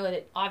 Because I know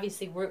that,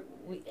 obviously,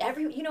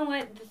 you know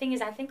what, the thing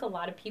is, I think a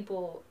lot of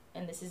people,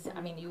 and this is,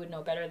 I mean, you would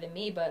know better than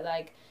me, but,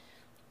 like,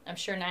 I'm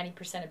sure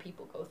 90% of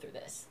people go through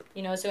this,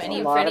 you know, so for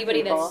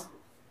anybody that's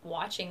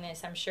watching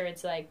this, I'm sure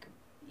it's like,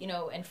 you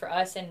know, and for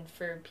us and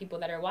for people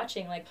that are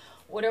watching, like,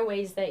 what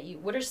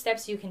are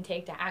steps you can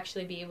take to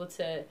actually be able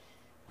to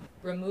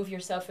remove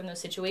yourself from those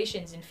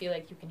situations and feel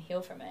like you can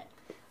heal from it?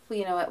 Well,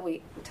 you know what,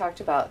 we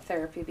talked about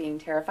therapy being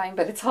terrifying,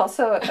 but it's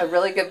also a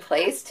really good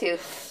place to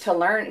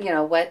learn, you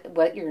know,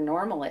 what your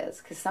normal is,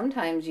 because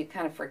sometimes you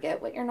kind of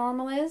forget what your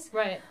normal is.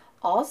 Right.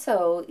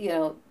 Also, you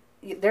know,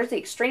 there's the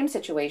extreme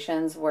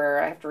situations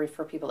where I have to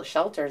refer people to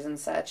shelters and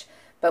such,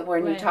 but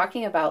when you're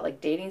talking about,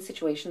 like, dating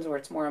situations where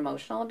it's more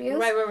emotional abuse,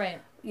 right,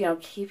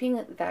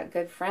 keeping that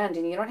good friend.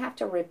 And you don't have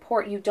to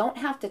report. You don't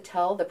have to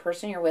tell the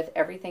person you're with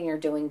everything you're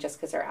doing just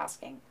because they're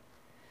asking.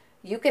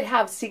 You could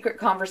have secret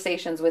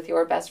conversations with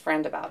your best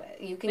friend about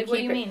it. You can what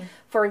do you mean?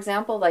 For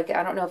example, I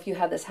don't know if you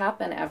had this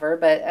happen ever,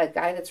 but a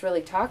guy that's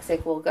really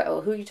toxic will go,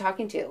 who are you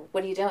talking to?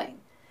 What are you doing?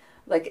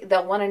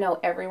 They'll want to know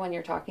everyone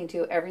you're talking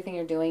to, everything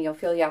you're doing. You'll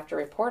feel you have to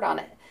report on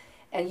it.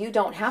 And you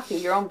don't have to.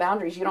 Your own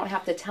boundaries. You don't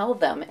have to tell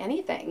them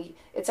anything.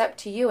 It's up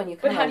to you, and you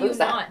kind of lose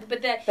that.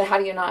 But how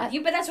do you not?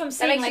 But that's what I'm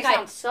saying. That makes you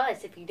sound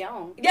sus if you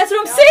don't. That's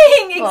what I'm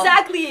saying.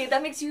 Exactly.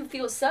 That makes you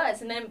feel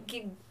sus, and then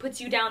it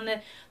puts you down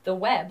the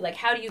web.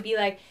 How do you be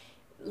like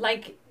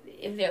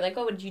if they're like,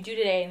 oh, what did you do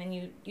today? And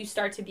then you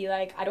start to be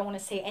like, I don't want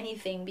to say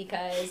anything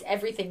because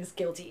everything's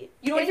guilty.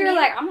 You know what I mean? If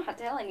you're like, I'm not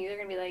telling you, they're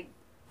going to be like,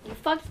 you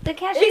fucked the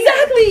cashier.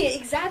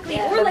 Exactly.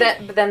 Yeah.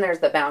 But then there's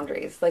the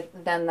boundaries.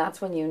 Then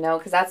that's when you know,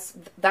 because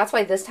that's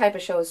why this type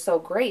of show is so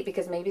great,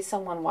 because maybe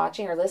someone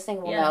watching or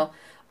listening will know,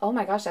 oh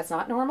my gosh, that's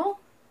not normal.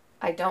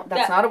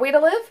 That's not a way to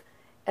live.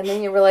 And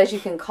then you realize you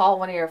can call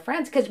one of your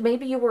friends, because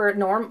maybe you were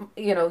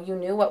you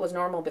knew what was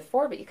normal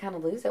before, but you kind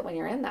of lose it when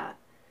you're in that.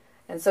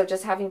 And so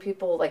just having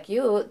people like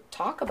you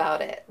talk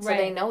about it so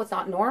they know it's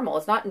not normal.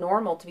 It's not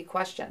normal to be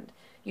questioned.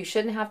 You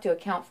shouldn't have to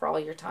account for all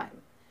your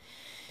time.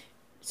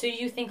 So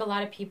you think a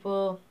lot of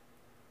people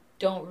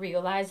don't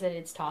realize that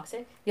it's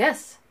toxic?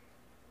 Yes.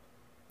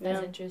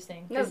 That's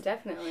interesting. No,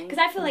 definitely. Because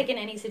I feel like in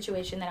any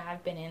situation that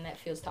I've been in that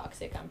feels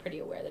toxic, I'm pretty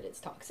aware that it's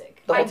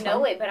toxic. I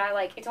know it, but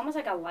it's almost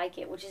like I like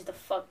it, which is the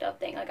fucked up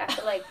thing. I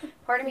feel like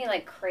part of me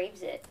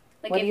craves it.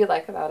 What do you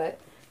like about it?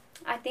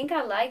 I think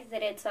I like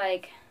that it's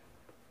I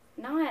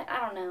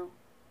don't know.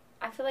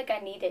 I feel like I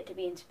need it to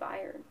be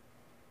inspired.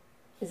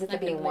 Is it the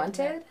being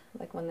wanted?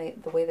 When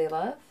the way they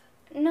love?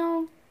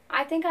 No.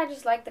 I think I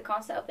just like the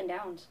constant up and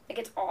downs.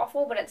 It's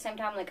awful, but at the same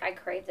time, I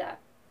crave that.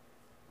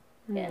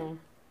 Yeah.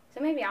 So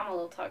maybe I'm a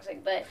little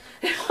toxic, but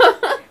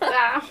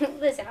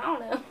listen, I don't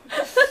know.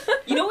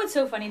 You know what's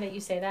so funny that you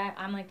say that?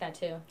 I'm like that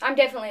too. I'm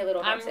definitely a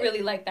little toxic. I'm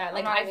really like that.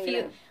 I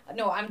feel...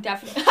 No, I'm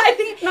definitely...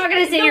 I'm not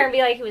going to sit here and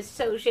be like, he was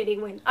so shitty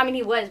when... I mean,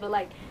 he was, but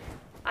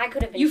I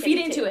could have been. You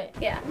feed into it.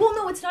 Yeah. Well,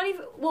 no, it's not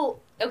even...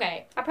 Well,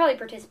 okay. I probably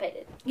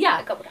participated.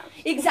 Yeah. A couple times.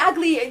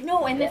 Exactly.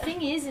 No, and the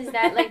thing is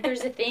that,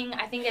 there's a thing,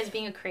 I think, as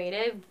being a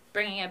creative,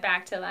 bringing it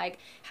back to,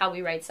 how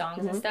we write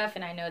songs and stuff,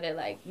 and I know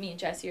that, me and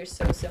Jessie are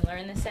so similar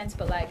in this sense,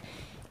 but,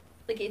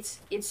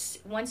 it's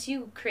once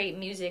you create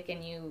music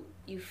and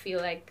you feel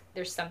like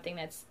there's something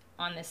that's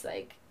on this,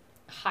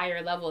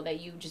 higher level that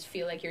you just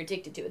feel like you're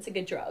addicted to. It's like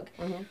a drug.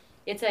 Mm-hmm.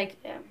 It's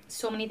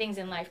so many things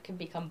in life can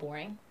become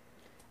boring.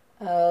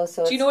 Oh,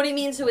 so do you know what I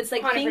mean? So it's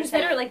 100%. Things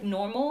that are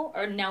normal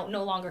are now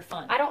no longer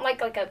fun. I don't like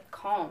a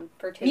calm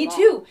for too long. Me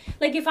too.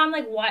 If I'm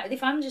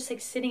if I'm just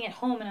sitting at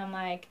home and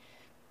I'm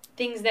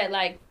things that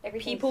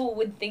people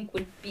would think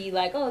would be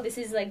oh, this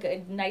is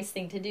a nice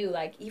thing to do.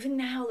 Even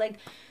now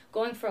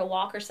going for a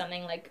walk or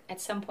something,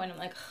 at some point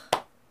I'm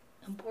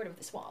I'm bored of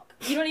this walk.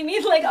 You know what I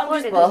mean?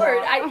 I'm just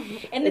bored.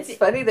 And it's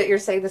funny that you're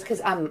saying this,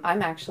 because I'm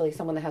actually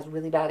someone that has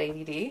really bad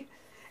ADD.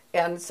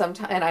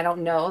 And I don't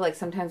know,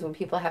 sometimes when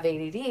people have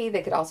ADD,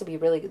 they could also be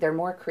they're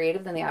more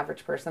creative than the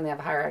average person. They have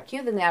a higher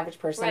IQ than the average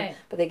person,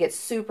 but they get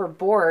super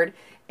bored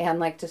and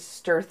like to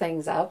stir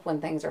things up when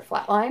things are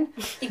flatline.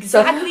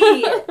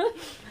 Exactly.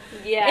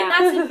 Yeah. And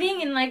that's the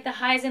thing, and the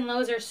highs and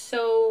lows are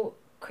so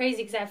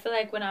crazy, because I feel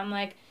like when I'm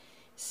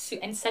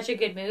in such a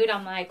good mood,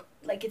 I'm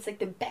it's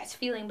the best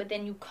feeling, but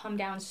then you come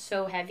down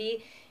so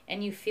heavy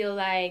and you feel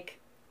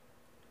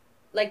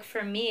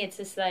for me, it's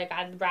just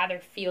I'd rather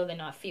feel than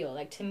not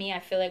feel. To me, I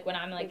feel when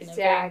I'm in a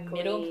very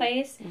middle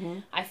place,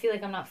 I feel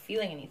I'm not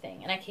feeling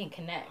anything and I can't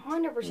connect.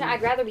 100%.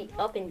 I'd rather be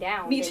up and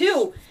down. Me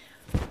too.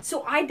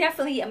 So I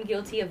definitely am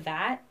guilty of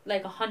that,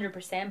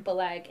 100%.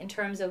 But in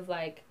terms of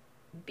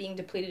being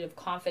depleted of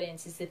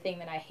confidence is the thing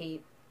that I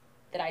hate,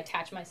 that I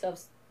attach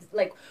myself.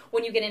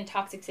 When you get in a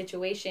toxic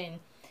situation,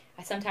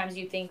 sometimes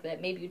you think that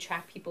maybe you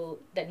attract people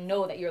that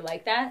know that you're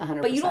like that,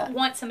 100%. but you don't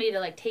want somebody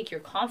to take your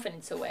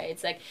confidence away.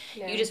 It's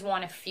you just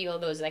want to feel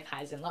those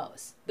highs and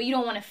lows, but you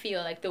don't want to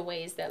feel the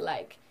ways that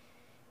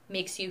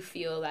makes you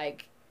feel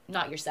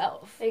not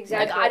yourself.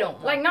 Exactly. I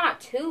don't want. Not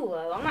too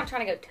low. I'm not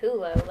trying to go too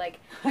low.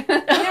 You know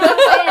what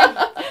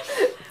I'm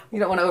saying? You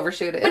don't want to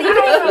overshoot it.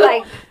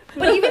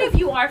 But even if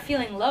you are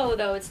feeling low,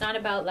 though, it's not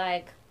about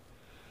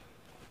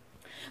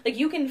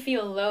you can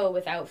feel low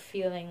without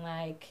feeling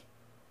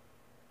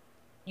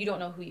you don't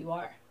know who you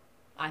are.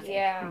 I think.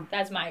 Yeah.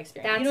 That's my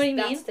experience. You know what I mean?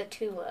 That's the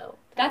too low.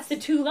 That's the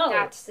too low.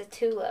 That's the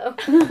too low.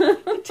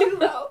 Too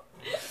low.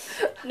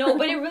 No,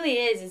 but it really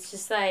is. It's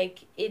just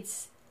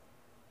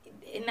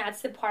and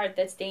that's the part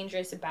that's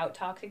dangerous about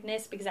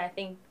toxicness, because I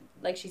think,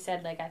 like she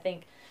said, I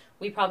think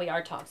we probably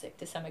are toxic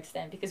to some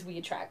extent, because we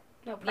attract,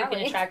 you can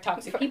attract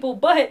toxic people,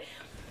 but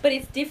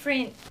it's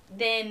different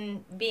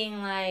than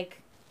being I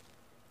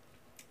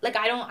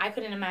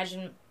couldn't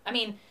imagine, I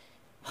mean,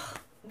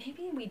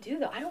 maybe we do,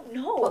 though. I don't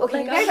know. Well,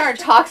 okay, you guys aren't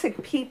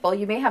toxic people.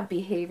 You may have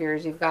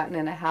behaviors you've gotten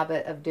in a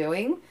habit of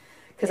doing.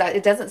 Because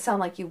it doesn't sound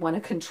like you want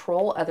to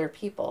control other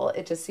people.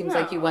 It just seems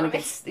like you want to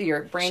get,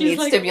 your brain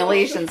needs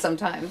stimulation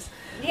sometimes.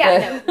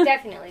 Yeah, no,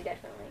 definitely.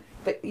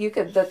 But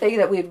the thing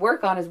that we'd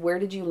work on is, where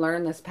did you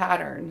learn this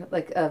pattern,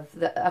 like, of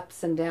the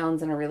ups and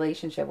downs in a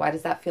relationship? Why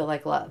does that feel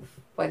like love?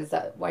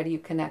 Why do you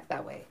connect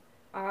that way?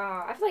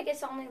 I feel like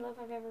it's the only love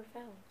I've ever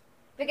felt.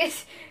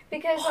 Because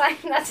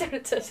like, that's what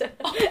it says.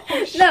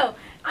 No,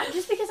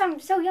 just because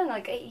I'm so young,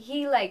 like,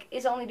 he, like,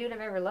 is the only dude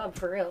I've ever loved,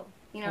 for real.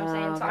 You know what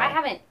I'm saying? So I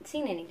haven't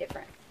seen any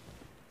different.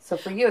 So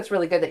for you, it's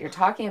really good that you're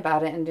talking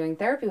about it, and doing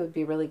therapy would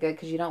be really good,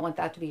 because you don't want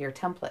that to be your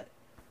template.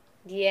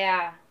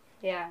 Yeah.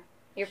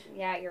 You're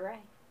right.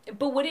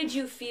 But what did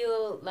you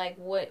feel like?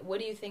 What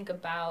do you think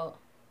about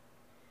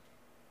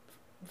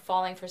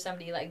falling for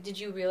somebody? Like, did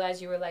you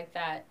realize you were like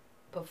that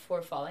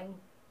before falling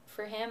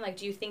for him? Like,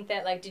 do you think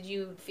that, like, did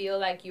you feel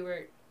like you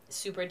were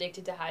super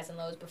addicted to highs and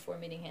lows before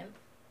meeting him?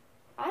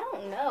 I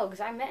don't know, because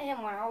I met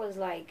him when I was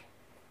like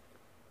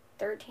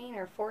 13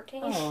 or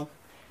 14. Oh.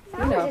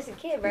 I was just a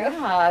kid, bro.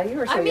 Yeah, you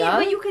were so young.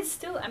 But you could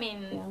still,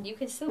 you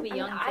could still be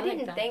young. I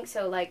didn't think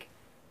so. Like,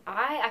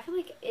 I feel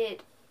like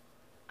it,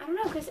 I don't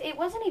know, because it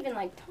wasn't even,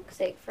 like,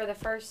 toxic for the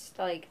first,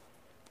 like...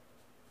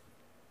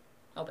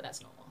 Oh, but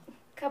that's normal.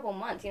 Couple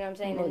months, you know what I'm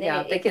saying? Well, and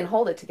then they can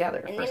hold it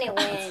together. And then it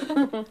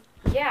went...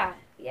 yeah,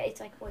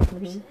 it's like, what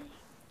you're saying.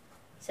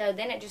 So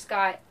then it just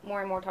got more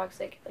and more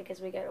toxic, like,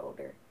 as we got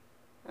older.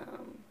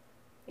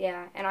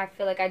 Yeah, and I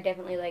feel like I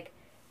definitely, like,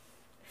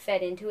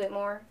 fed into it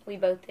more. We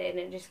both did, and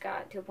it just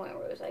got to a point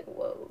where it was like,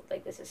 whoa,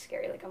 like, this is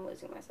scary, like, I'm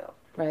losing myself.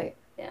 Right.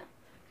 Yeah.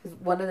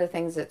 One of the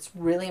things that's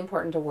really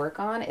important to work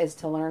on is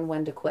to learn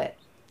when to quit.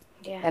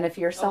 Yeah. And if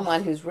you're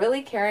someone who's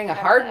really caring,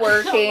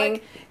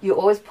 hardworking, you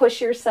always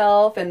push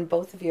yourself, and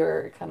both of you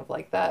are kind of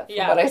like that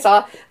from what I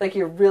saw. Like,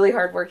 you're really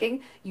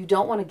hardworking. You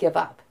don't want to give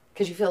up,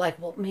 because you feel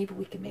like, well, maybe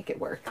we can make it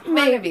work.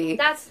 Maybe.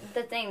 That's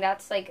the thing.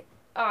 That's like,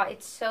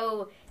 it's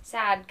so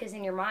sad, because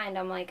in your mind,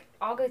 I'm like,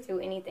 I'll go through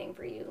anything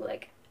for you.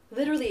 Like,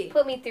 literally.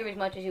 Put me through as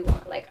much as you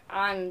want. Like,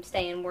 I'm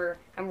staying where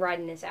I'm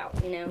riding this out,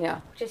 you know?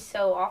 Yeah. Just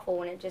so awful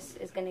when it just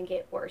is going to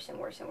get worse and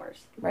worse and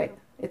worse. Right.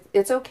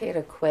 It's okay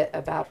to quit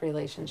a bad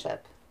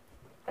relationship.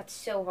 That's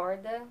so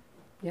hard, though.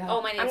 Yeah.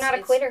 Oh, I'm not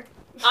a quitter.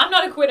 I'm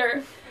not a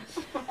quitter.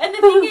 And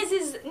the thing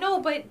is no,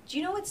 but do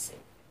you know what's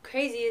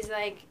crazy is,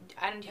 like,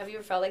 have you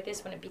ever felt like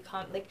this when it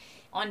becomes, like,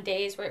 on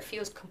days where it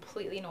feels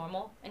completely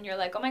normal, and you're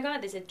like, oh my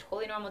god, this is a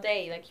totally normal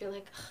day. Like, you're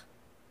like,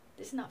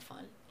 this is not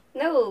fun.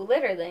 No,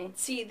 literally.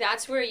 See,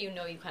 that's where you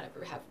know you kind of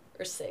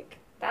are sick.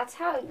 That's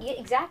how,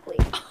 exactly.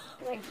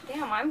 Like,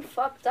 damn, I'm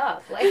fucked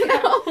up. Like,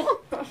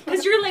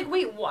 because you're like,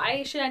 wait,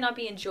 why should I not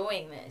be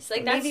enjoying this?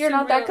 Like, maybe you're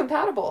not that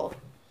compatible.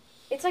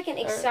 It's like an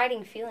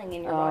exciting feeling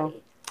in your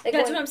body. Like,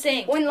 that's what I'm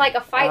saying. When, like,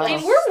 a fight,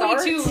 like, we're way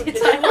too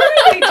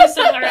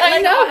similar.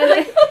 I know.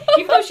 Like,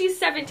 even though she's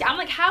 17, I'm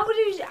like, how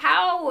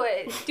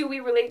do we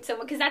relate to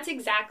someone? Because that's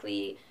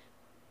exactly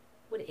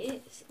what it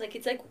is. Like,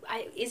 it's like,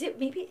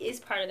 maybe it is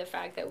part of the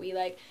fact that we,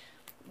 like,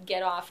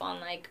 get off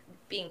on, like,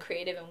 being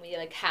creative, and we,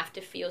 like, have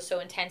to feel so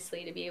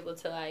intensely to be able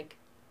to, like,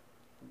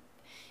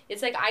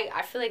 it's like,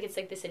 I feel like it's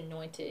like this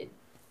anointed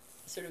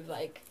sort of,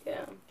 like,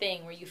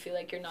 thing where you feel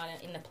like you're not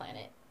in the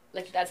planet.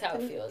 Like, that's how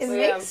it feels. It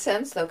makes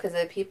sense, though, because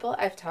the people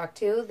I've talked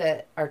to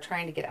that are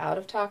trying to get out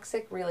of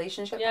toxic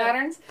relationship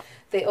patterns,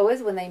 they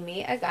always, when they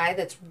meet a guy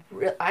that's,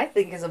 I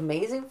think is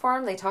amazing for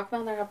them, they talk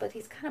about their, but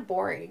he's kind of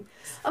boring.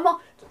 I'm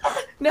all,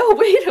 no,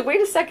 wait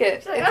a second.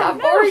 It's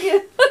not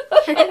boring.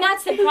 And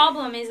that's the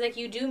problem, is, like,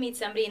 you do meet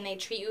somebody and they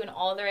treat you in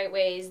all the right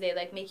ways. They,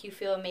 like, make you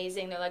feel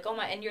amazing. They're like, oh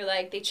my, and you're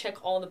like, they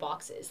check all the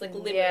boxes, like,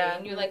 literally. Yeah.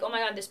 And you're like, oh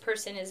my god, this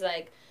person is,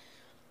 like,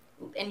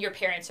 and your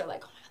parents are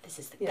like, oh my god, this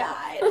is the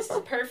guy, this is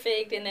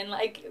perfect, and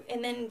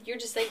then you're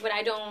just like, but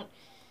I don't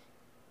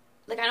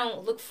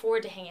look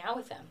forward to hanging out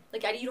with them.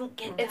 Like, you don't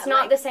get that. It's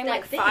not, like, the same,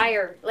 like,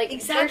 fire. Like,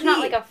 exactly. There's not,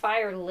 like, a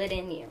fire lit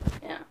in you.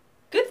 Yeah.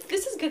 Good.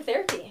 This is good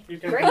therapy.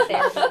 Great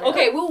therapy.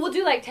 Okay, we'll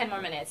do, like, 10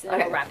 more minutes, and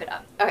then we'll wrap it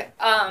up. Okay.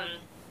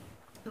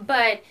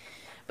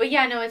 But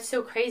yeah, no, it's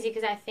so crazy,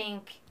 because I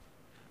think,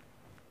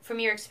 from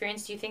your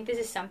experience, do you think this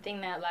is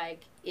something that,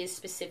 like, is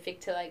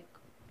specific to, like,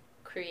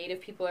 creative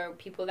people, or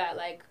people that,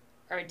 like,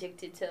 are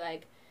addicted to,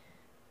 like,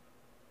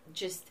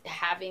 just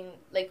having,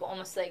 like,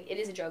 almost like it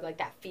is a drug, like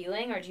that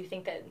feeling? Or do you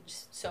think that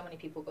just so many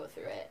people go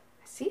through it?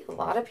 I see a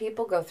lot of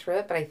people go through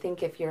it, but I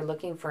think if you're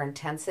looking for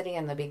intensity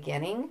in the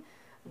beginning,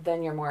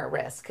 then you're more at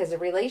risk. Because a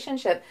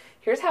relationship,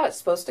 here's how it's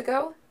supposed to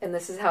go, and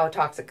this is how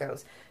toxic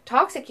goes.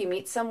 Toxic, you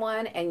meet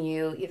someone and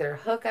you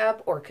either hook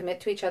up or commit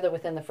to each other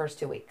within the first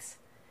 2 weeks.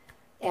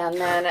 And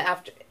then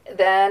after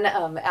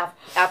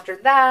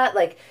that,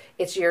 like,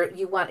 it's your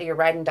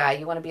ride and die.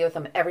 You want to be with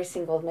them every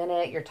single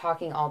minute. You're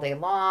talking all day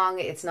long.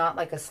 It's not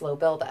like a slow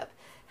buildup.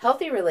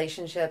 Healthy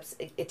relationships,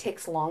 it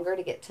takes longer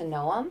to get to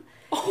know them.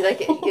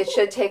 Like, it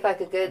should take,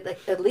 like, a good, like,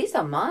 at least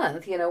a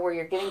month, you know, where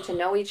you're getting to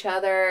know each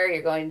other.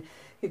 You're going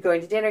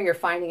to dinner. You're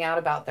finding out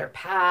about their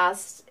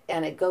past,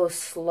 and it goes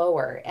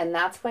slower. And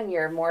that's when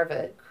you're more of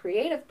a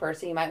creative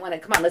person. You might want to,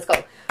 come on, let's go.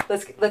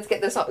 Let's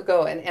get this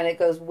going. And it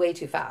goes way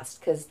too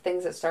fast, because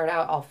things that start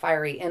out all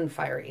fiery end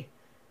fiery.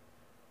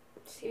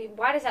 See,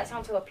 why does that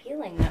sound so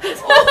appealing? Though?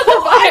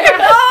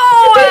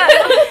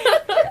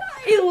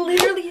 It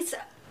literally is.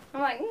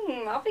 I'm like,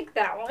 I'll pick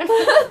that one.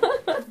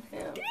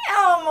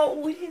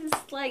 Damn, what is,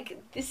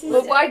 like, this is...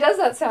 Well, why does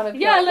that sound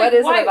appealing? Yeah, like, what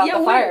is it about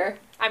the fire?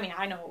 I mean,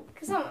 I know.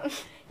 Because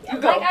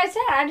like I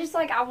said, I just,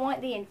 like, I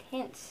want the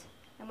intense.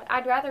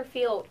 I'd rather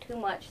feel too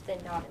much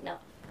than not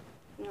enough.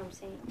 You know what I'm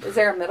saying? Is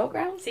there a middle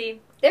ground? See?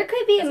 There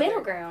could be a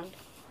middle ground.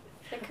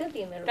 There could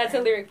be a middle ground. That's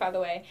a lyric, by the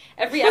way.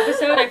 Every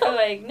episode, I feel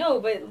like, no,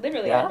 but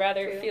literally, I'd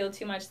rather feel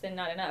too much than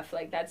not enough.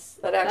 Like, that is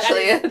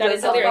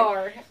a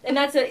lyric. And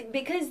that's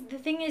because the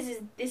thing is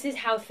this is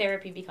how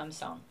therapy becomes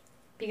song.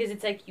 Because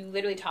it's like, you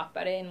literally talk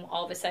about it, and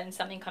all of a sudden,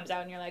 something comes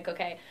out, and you're like,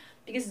 okay.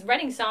 Because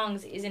writing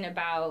songs isn't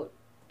about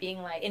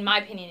being like, in my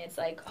opinion, it's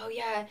like, oh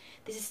yeah,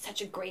 this is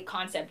such a great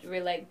concept.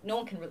 Where like, no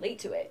one can relate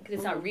to it, because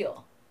it's not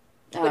real.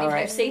 But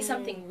if you say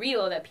something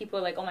real that people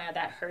are like, oh my god,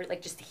 that hurt,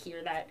 like, just to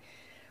hear that,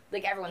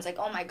 like, everyone's like,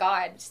 oh my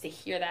god, just to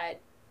hear that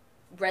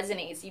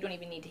resonates, you don't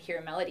even need to hear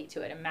a melody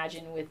to it.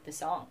 Imagine with the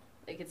song.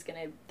 Like,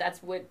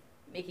 that's what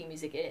making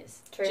music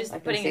is. True. Just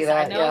putting it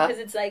aside, because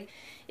it's like,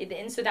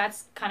 and so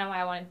that's kind of why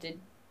I wanted to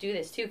do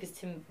this too, because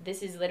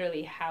this is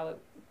literally how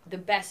the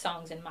best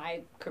songs in my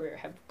career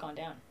have gone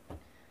down.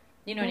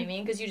 You know what I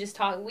mean? Because you just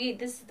talk,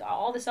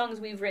 all the songs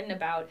we've written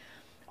about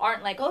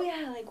aren't like, oh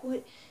yeah, like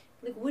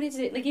what is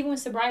it? Like, even with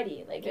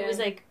sobriety, like, it was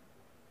like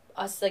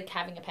us, like,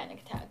 having a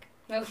panic attack.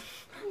 No.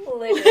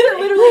 Literally.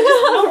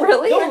 No,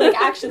 really? No, like,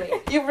 actually.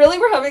 You really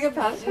were having a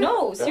panic attack?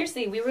 No,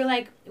 seriously. We were,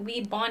 like,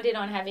 we bonded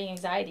on having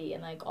anxiety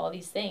and, like, all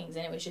these things.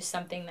 And it was just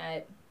something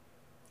that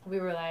we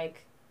were,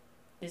 like,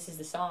 this is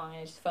the song.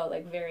 And it just felt,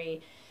 like,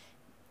 very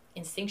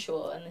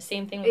instinctual. And the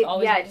same thing with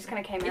always... Yeah, it just kind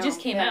of came out. It just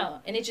came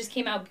out. And it just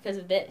came out because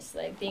of this.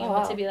 Like, being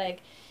able to be,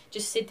 like,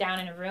 just sit down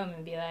in a room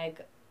and be,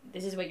 like,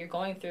 this is what you're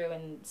going through.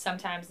 And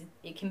sometimes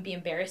it can be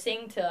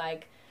embarrassing to,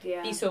 like,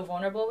 be so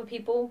vulnerable with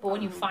people, but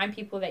when you find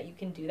people that you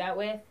can do that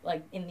with,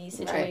 like, in these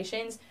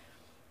situations,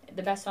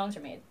 the best songs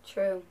are made.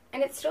 True.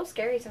 And it's still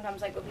scary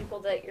sometimes, like, with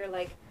people that you're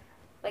like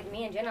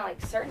me and Jenna,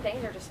 like, certain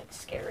things are just, like,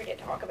 scary to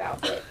talk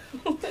about, but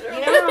you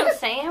know what I'm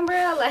saying,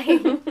 bro?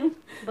 Like,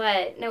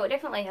 but no, it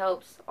definitely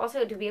helps.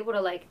 Also, to be able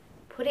to, like,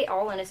 put it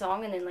all in a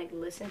song and then, like,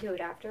 listen to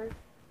it after.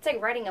 It's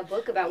like writing a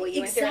book about what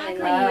you went through and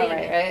then, like, reading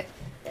it. Right.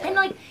 Yeah. And,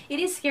 like, it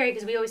is scary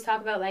because we always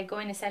talk about, like,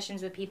 going to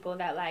sessions with people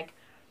that, like,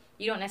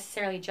 you don't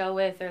necessarily gel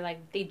with, or,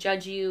 like, they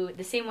judge you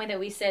the same way that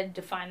we said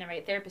to find the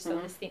right therapist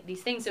on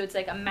these things. So it's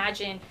like,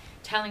 imagine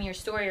telling your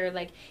story, or,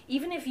 like,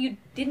 even if you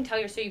didn't tell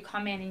your story, you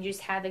come in and you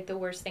just had, like, the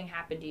worst thing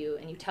happen to you,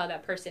 and you tell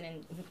that person,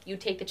 and you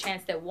take the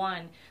chance that,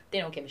 one, they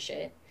don't give a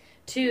shit,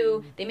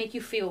 two, they make you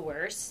feel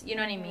worse, you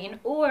know what I mean?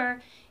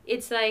 Or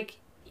it's like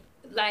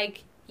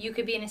you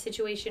could be in a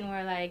situation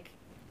where, like,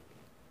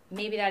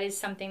 maybe that is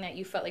something that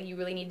you felt like you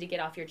really needed to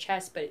get off your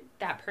chest, but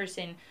that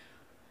person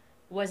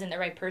wasn't the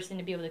right person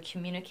to be able to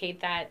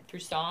communicate that through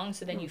song.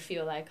 So then you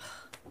feel like,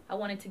 I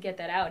wanted to get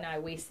that out, and I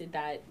wasted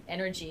that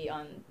energy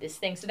on this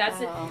thing. So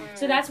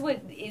that's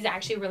what is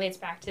actually relates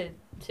back to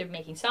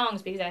making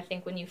songs, because I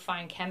think when you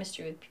find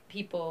chemistry with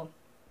people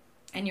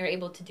and you're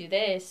able to do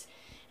this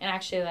and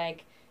actually,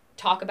 like,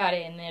 talk about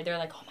it, and they're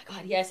like, oh my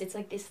god, yes, it's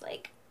like this,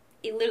 like,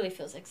 it literally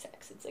feels like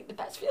sex. It's like the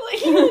best feeling.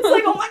 It's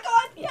like, oh my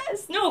god,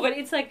 yes. No, but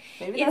it's like,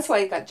 maybe that's why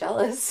you got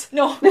jealous.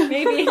 No,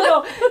 maybe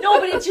no,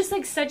 but it's just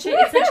like such a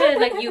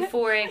like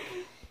euphoric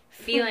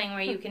feeling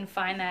where you can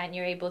find that, and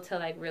you're able to,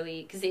 like,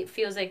 really, because it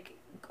feels like,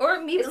 or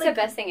maybe it's, like, the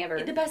best thing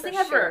ever. The best thing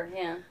ever.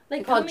 Yeah.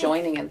 Like, call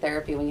joining in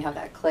therapy when you have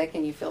that click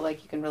and you feel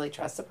like you can really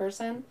trust the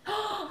person.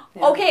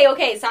 Yeah.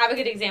 Okay. So I have a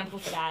good example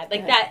for that.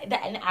 Like that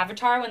in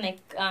Avatar when they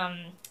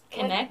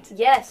connect.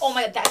 Yes. Oh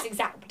my god, that's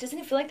exactly. Doesn't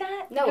it feel like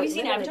that? No, have you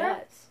seen Avatar?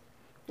 Does.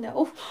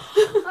 No.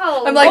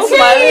 Oh, I'm like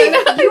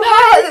smiling.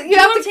 You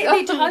have to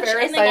they touch,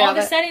 and like all of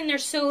a sudden they're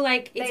so,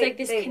 like, it's like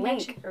this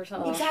connection or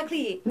something.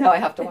 Exactly. No, I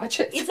have to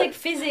watch it. It's like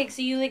physics.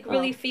 So you, like,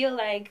 really feel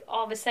like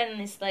all of a sudden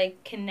this,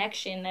 like,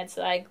 connection that's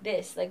like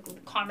this,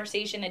 like,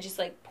 conversation that just,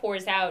 like,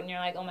 pours out, and you're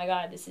like, oh my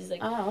god, this is,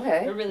 like,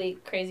 a really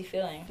crazy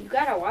feeling. You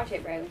gotta watch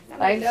it, bro.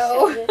 I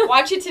know.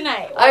 Watch it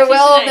tonight. I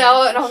will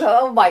now, and I'll go,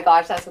 oh my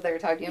gosh, that's what they were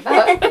talking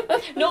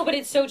about. No, but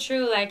it's so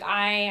true. Like,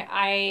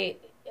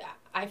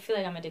 I feel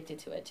like I'm addicted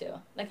to it too.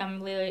 Like,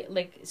 I'm literally,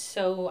 like,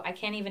 so I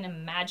can't even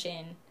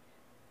imagine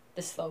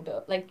the slow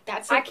build. Like,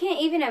 that's, like, I can't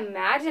even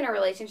imagine a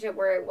relationship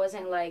where it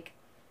wasn't, like,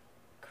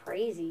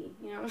 crazy,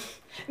 you know?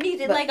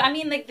 Like, I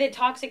mean, like, the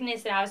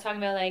toxicness that I was talking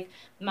about, like,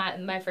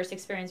 my first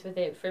experience with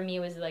it, for me,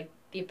 was, like,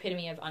 the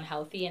epitome of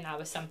unhealthy, and that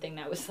was something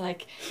that was,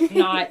 like,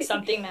 not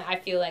something that I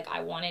feel like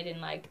I wanted,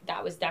 and, like,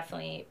 that was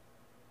definitely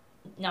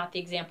not the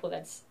example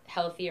that's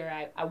healthy, or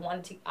I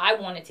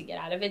wanted to get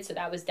out of it, so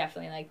that was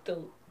definitely, like, the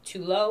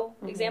too low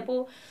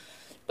example.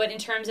 But in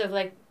terms of,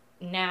 like,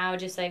 now,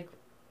 just, like,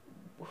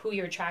 who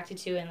you're attracted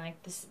to, and, like,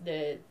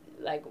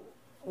 like,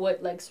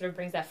 what, like, sort of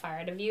brings that fire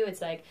out of you,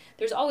 it's like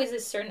there's always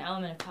this certain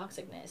element of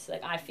toxicness.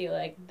 Like, I feel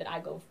like that I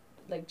go,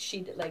 like,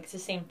 it's the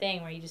same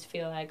thing, where you just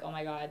feel like, oh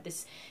my god,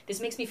 this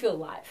makes me feel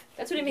alive.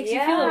 That's what it makes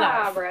you feel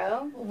alive,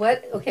 bro.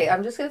 Okay,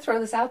 I'm just gonna throw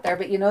this out there,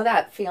 but you know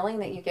that feeling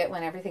that you get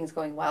when everything's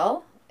going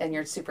well, and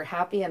you're super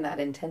happy in that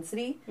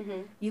intensity,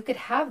 you could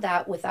have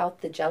that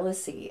without the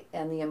jealousy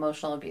and the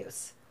emotional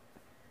abuse.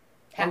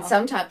 How? And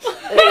sometimes,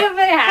 but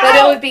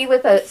it would be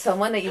with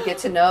someone that you get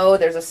to know.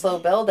 There's a slow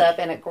buildup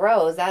and it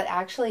grows. That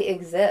actually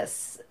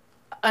exists.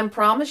 I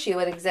promise you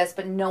it exists,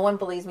 but no one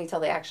believes me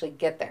till they actually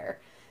get there.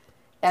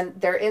 And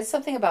there is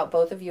something about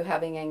both of you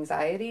having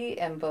anxiety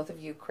and both of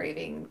you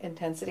craving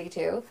intensity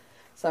too.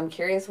 So I'm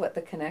curious what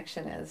the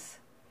connection is.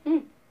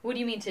 What do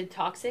you mean, to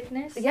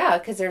toxicness? Yeah,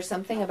 because there's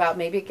something about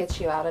maybe it gets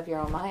you out of your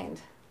own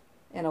mind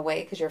in a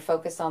way because you're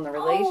focused on the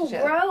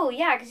relationship. Oh, bro,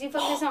 yeah, because you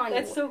focus on...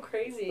 That's so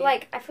crazy.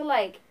 Like, I feel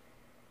like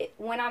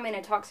when I'm in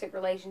a toxic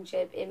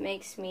relationship, it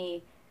makes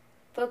me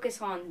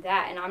focus on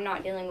that, and I'm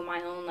not dealing with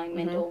my own, like,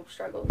 mental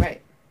struggles.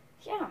 Right.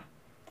 Yeah,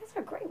 that's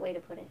a great way to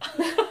put it.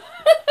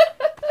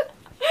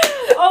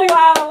 Oh,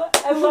 wow.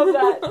 I love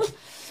that.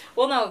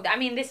 Well, no, I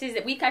mean, I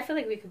feel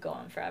like we could go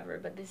on forever,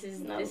 but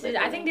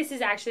I think this is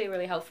actually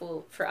really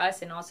helpful for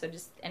us and also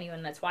just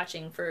anyone that's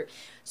watching for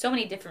so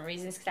many different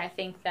reasons, because I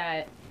think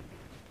that,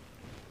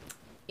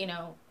 you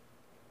know,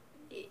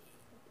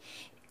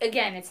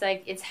 again, it's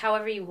like, it's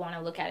however you want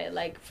to look at it.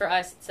 Like, for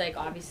us, it's like,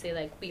 obviously,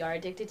 like, we are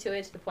addicted to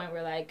it to the point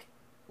where, like,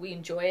 we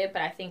enjoy it,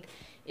 but I think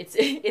it's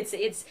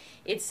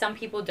some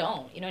people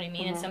don't, you know what I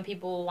mean? And some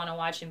people want to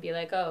watch and be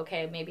like, oh,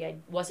 okay, maybe I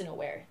wasn't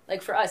aware.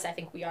 Like, for us, I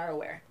think we are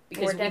aware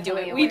because we do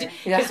it.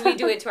 Because we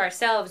do it to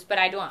ourselves. But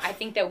I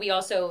think that we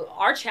also,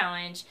 our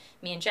challenge,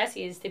 me and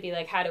Jessie, is to be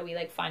like, how do we,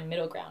 like, find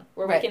middle ground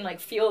where we can, like,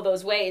 feel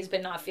those ways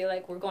but not feel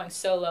like we're going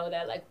so low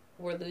that, like,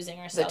 we're losing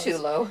ourselves. Too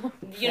low.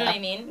 You know what I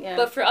mean? Yeah.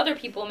 But for other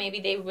people,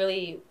 maybe they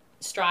really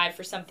strive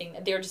for something.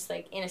 They're just,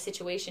 like, in a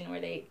situation where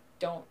they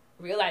don't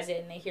realize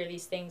it and they hear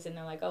these things and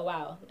they're like, oh,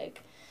 wow,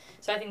 like...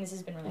 So I think this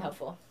has been really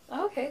helpful.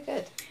 Okay,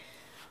 good.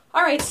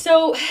 All right,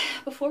 so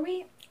before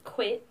we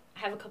quit, I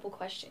have a couple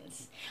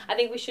questions. I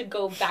think we should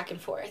go back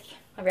and forth.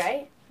 All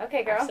right.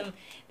 Okay, girl.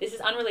 This is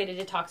unrelated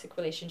to toxic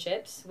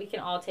relationships. We can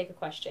all take a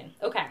question.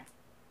 Okay.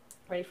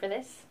 Ready for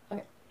this?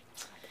 Okay.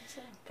 I think so.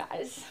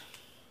 Guys.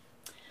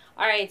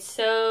 All right,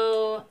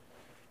 so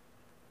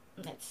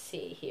let's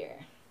see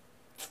here.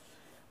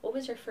 What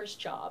was your first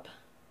job?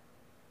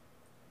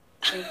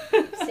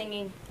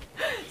 Singing.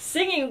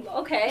 Singing,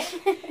 okay.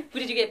 What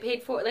did you get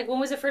paid for? Like, when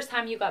was the first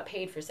time you got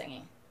paid for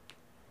singing?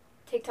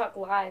 TikTok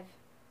Live.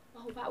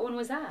 Oh, wow. When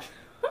was that?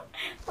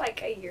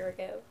 Like a year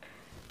ago.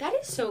 That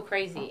is so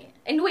crazy.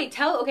 And wait,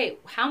 how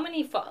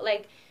many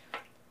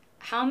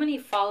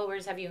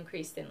followers have you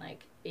increased in,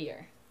 like, a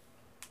year?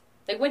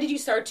 Like, when did you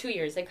start? 2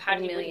 years? Like, how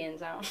did you...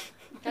 Millions out.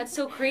 That's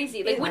so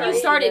crazy. Like, when you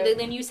started,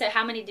 then you said,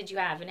 how many did you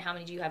have, and how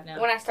many do you have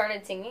now? When I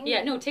started singing?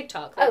 Yeah, no,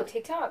 TikTok. Like,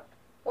 TikTok.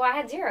 Well, I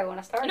had 0 when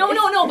I started. No,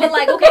 but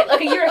like, okay,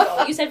 like a year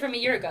ago. You said from a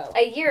year ago.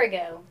 A year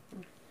ago.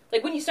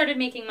 Like, when you started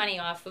making money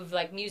off of,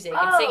 like, music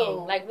and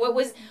singing. Like, what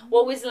was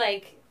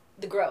like,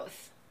 the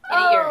growth in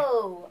a year?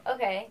 Oh,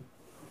 okay.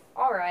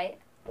 All right.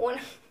 Well,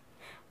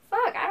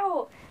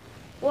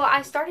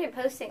 I started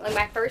posting, like,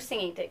 my first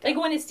singing TikTok. Like,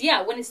 when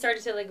it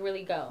started to, like,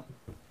 really go.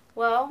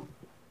 Well,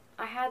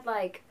 I had,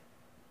 like,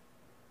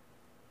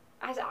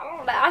 I don't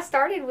know, I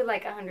started with,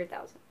 like,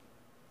 100,000,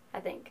 I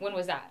think. When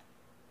was that?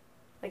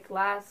 Like,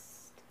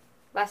 last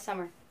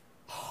summer.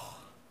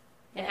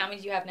 And how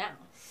many do you have now?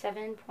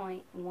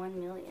 7.1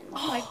 million.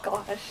 Oh my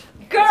gosh.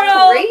 Girl!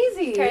 That's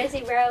crazy.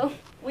 Crazy, bro.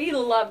 We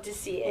love to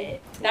see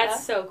it.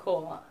 That's so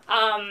cool.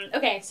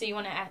 Okay, so you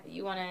want to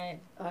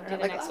do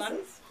the next one?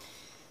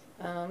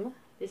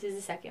 This is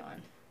the second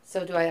one.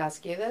 So do I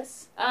ask you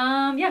this?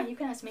 Yeah, you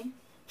can ask me.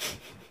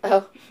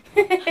 Oh.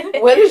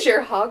 What is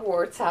your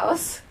Hogwarts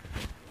house?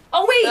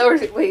 Oh,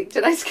 wait! Wait,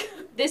 did I...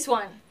 This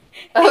one.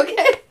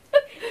 Okay.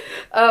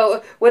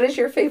 Oh, what is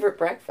your favorite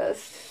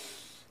breakfast?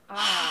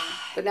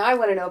 But now I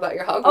want to know about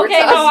your Hogwarts house.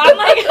 Okay, no, I'm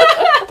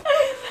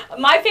like...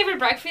 My favorite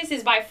breakfast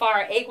is by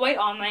far egg white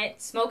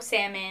omelet, smoked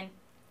salmon,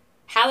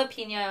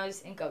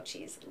 jalapenos, and goat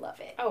cheese. Love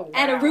it. Oh, wow.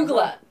 And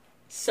arugula.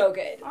 So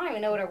good. I don't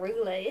even know what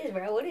arugula is,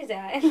 bro. What is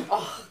that?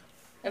 Oh,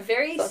 a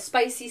very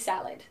spicy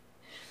salad.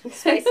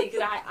 Spicy,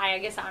 because I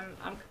guess I'm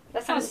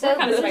that sounds so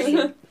kind of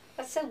spicy.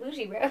 That's so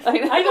bougie, bro.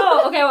 I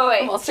know. Okay,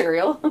 wait. I'm all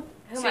cereal. Who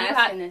am I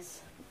asking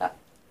this?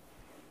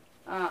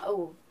 What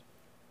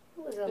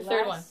was the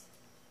third one?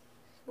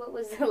 What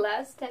was the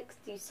last text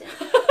you sent?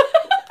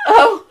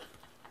 Oh.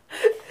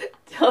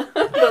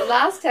 The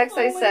last text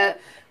I sent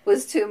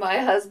was to my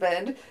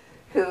husband,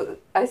 who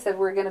I said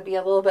we're going to be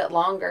a little bit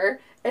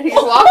longer, and he's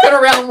walking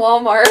around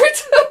Walmart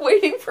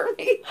waiting for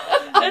me.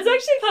 That's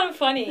actually kind of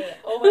funny.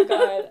 Oh my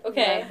god.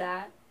 Okay. Love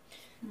that.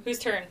 Whose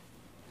turn?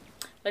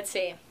 Let's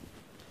see.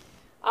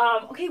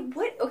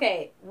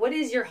 What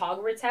is your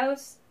Hogwarts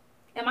house?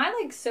 Am I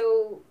like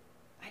so...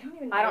 I don't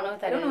even know. I don't know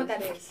what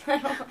that is. I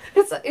don't know what that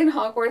is. It's in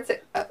Hogwarts.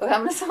 I'm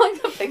going to sound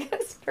like the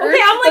biggest person.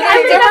 Okay, I'm like,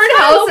 there's different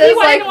houses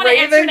like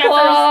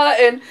Ravenclaw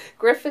and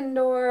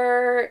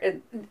Gryffindor.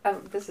 And,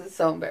 this is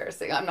so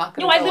embarrassing. I'm not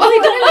going to I literally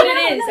don't know what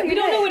it is. We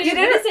don't know what it is.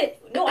 What is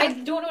it? No, I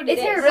don't know what it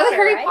is. It's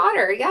Harry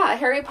Potter. Yeah,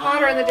 Harry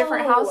Potter and the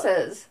different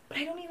houses. But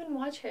I don't even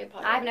watch Harry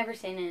Potter. I've never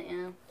seen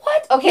it,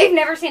 What? Okay. You've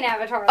never seen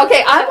Avatar.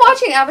 Okay, I'm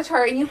watching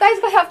Avatar, and you guys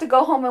have to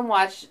go home and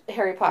watch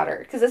Harry Potter,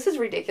 because this is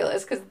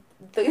ridiculous, because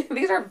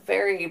these are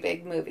very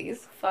big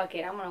movies. Fuck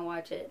it, I'm gonna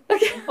watch it.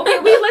 Okay,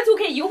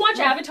 okay, you watch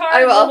Avatar,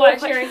 I will. We'll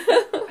watch Harry...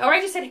 Or I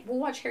just said, we'll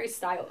watch Harry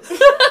Styles.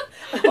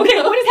 Okay,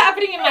 what is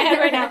happening in my head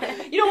right now?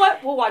 You know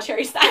what? We'll watch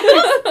Harry Styles.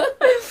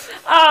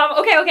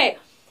 Okay.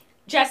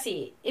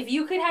 Jessie, if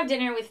you could have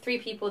dinner with 3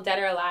 people, dead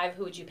or alive,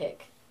 who would you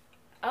pick?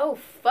 Oh,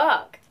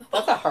 fuck.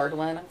 That's a hard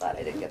one. I'm glad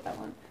I didn't get that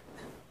one.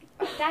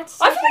 I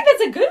feel like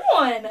that's a good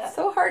one.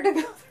 So hard to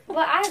go through.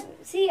 Well,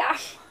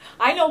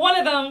 I know one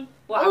of them.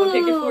 Well, I would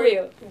pick it for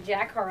you.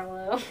 Jack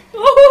Harlow.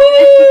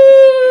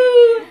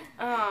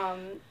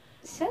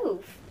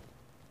 Soph.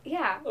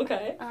 Yeah.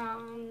 Okay.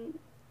 And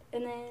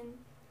then...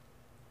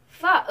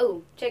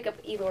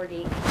 Jacob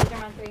Elordi. These are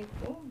my 3.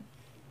 Ooh.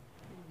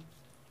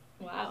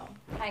 Wow.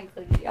 I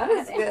included you. That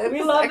is good.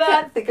 We love that.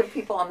 I can't think of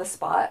people on the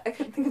spot. I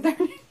couldn't think of their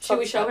names. Should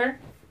we show her?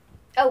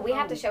 Oh, we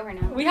have to show her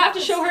now. We have to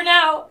show her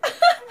now.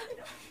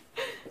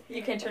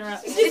 You can turn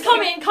around. Just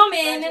come in. Come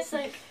in. Just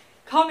like,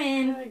 come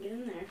in. how do I get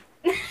in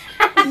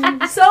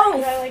there? So.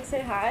 Do I like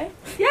say hi?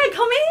 Yeah,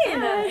 come in.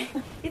 Hi.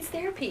 It's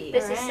therapy.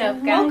 This is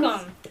Soph, guys.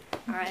 Welcome.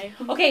 Hi.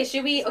 Okay,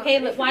 should we?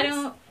 Okay, why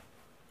don't?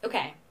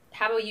 Okay,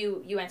 how about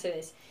you answer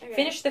this? Okay.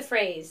 Finish the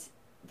phrase.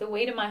 The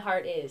weight of my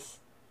heart is.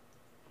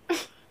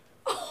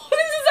 Oh,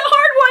 this is a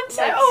hard one too.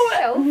 That's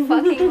so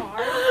fucking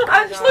hard.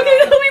 I'm just looking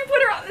at how we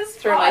put her on this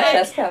Through my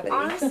chest cavity.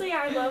 Honestly,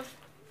 I love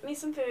me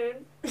some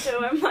food,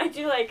 so I might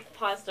do like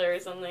pasta or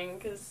something.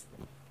 Cause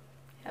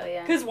Hell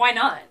yeah. Because why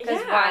not?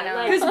 Because why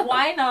not? Because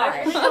why not?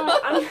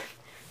 I'm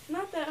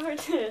not that hard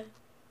to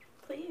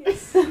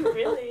please,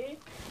 really.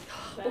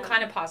 What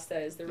kind of pasta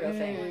is the real Oh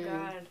thing? my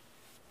god.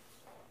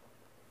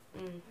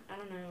 I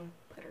don't know.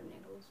 Butter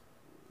noodles.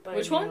 Butter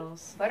Which one?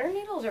 noodles. Butter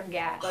noodles or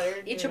gas?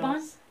 Buttered Ichiban?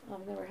 noodles. Oh,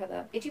 I've never had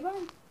that.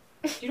 Ichiban.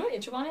 Do you know what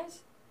Ichiban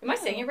is? Am I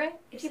saying it right?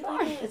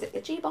 Ichiban. Is it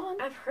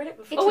Ichiban? I've heard it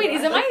before. Oh wait,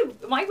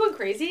 am I going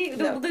crazy?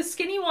 No. The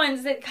skinny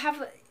ones that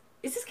have.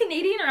 Is this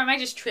Canadian or am I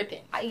just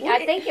tripping? I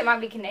think it might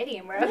be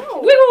Canadian, bro.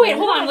 No. Wait,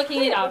 hold on, I'm I've looking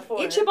heard it it up. before.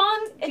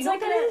 Ichiban? Do It's you know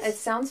like what that is? It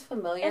sounds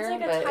familiar, It's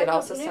like a but type it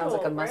also of sounds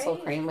like a noodle, muscle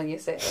right? cream when you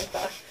say it like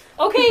that.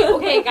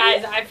 Okay,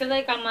 guys, I feel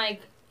like I'm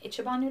like,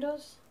 Ichiban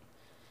noodles?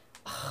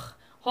 Ugh,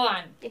 hold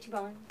on.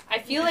 Ichiban. I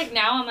feel like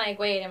now I'm like,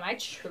 wait, am I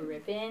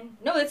tripping?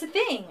 No, that's a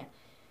thing.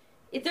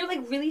 If they're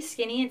like really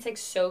skinny, it's like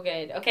so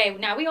good. Okay,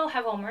 now we all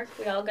have homework.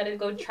 We all gotta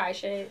go try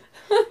shit.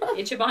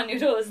 Ichiban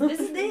noodles. This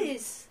is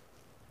this.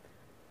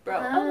 Bro.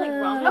 Oh, like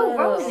ramen. Oh,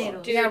 ramen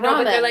noodles. Dude, Yeah, no,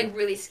 but they're ramen. like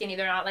really skinny.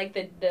 They're not like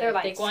the They're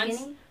like thick ones.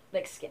 skinny?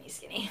 Like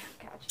skinny.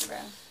 Gotcha, bro.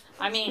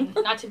 I mean,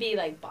 not to be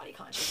like body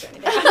conscious or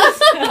anything.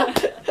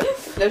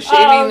 No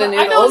shaming the noodles.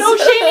 I know, no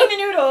shaming the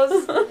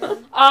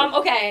noodles.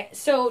 Okay,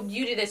 so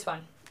you do this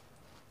one.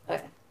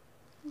 Okay.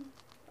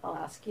 I'll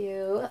ask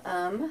you,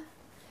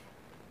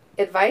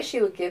 advice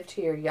you would give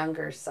to your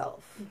younger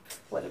self.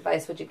 What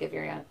advice would you give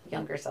your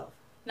younger self?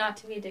 Not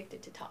to be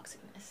addicted to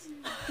toxicness.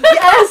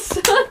 Yes!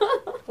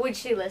 Would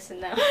she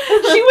listen, though?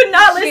 She would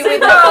not She listen,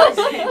 would not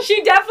though. listen.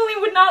 She definitely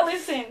would not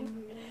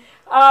listen.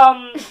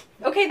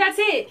 Okay, that's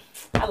it.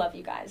 I love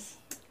you guys.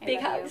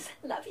 Big love hugs.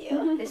 Love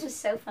you. This was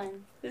so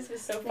fun. This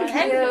was so fun. Thank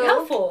And you.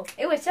 helpful.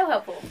 It was so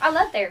helpful. I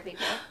love therapy,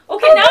 bro.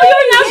 Okay, now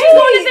she's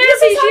going to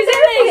therapy.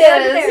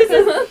 She's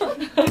in This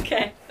it.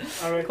 Okay.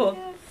 All right. Cool.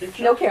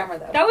 No camera,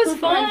 though. That was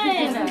fun.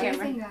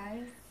 camera.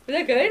 Guys. Was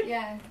that good?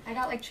 Yeah, I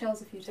got like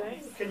chills a few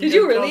times. Did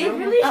you really?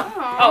 Really?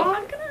 Oh.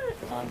 I'm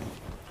gonna.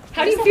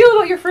 How do you feel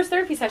about your first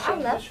therapy session? I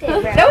loved it,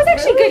 bro. That was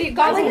actually good. You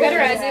got I like better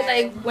loved as it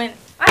like went.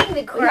 I didn't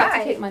even We have to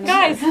cry. take my number.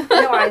 Guys,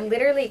 No, I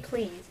literally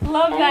pleased.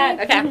 love that.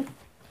 Okay.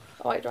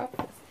 Oh, I dropped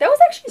it. That was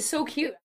actually so cute.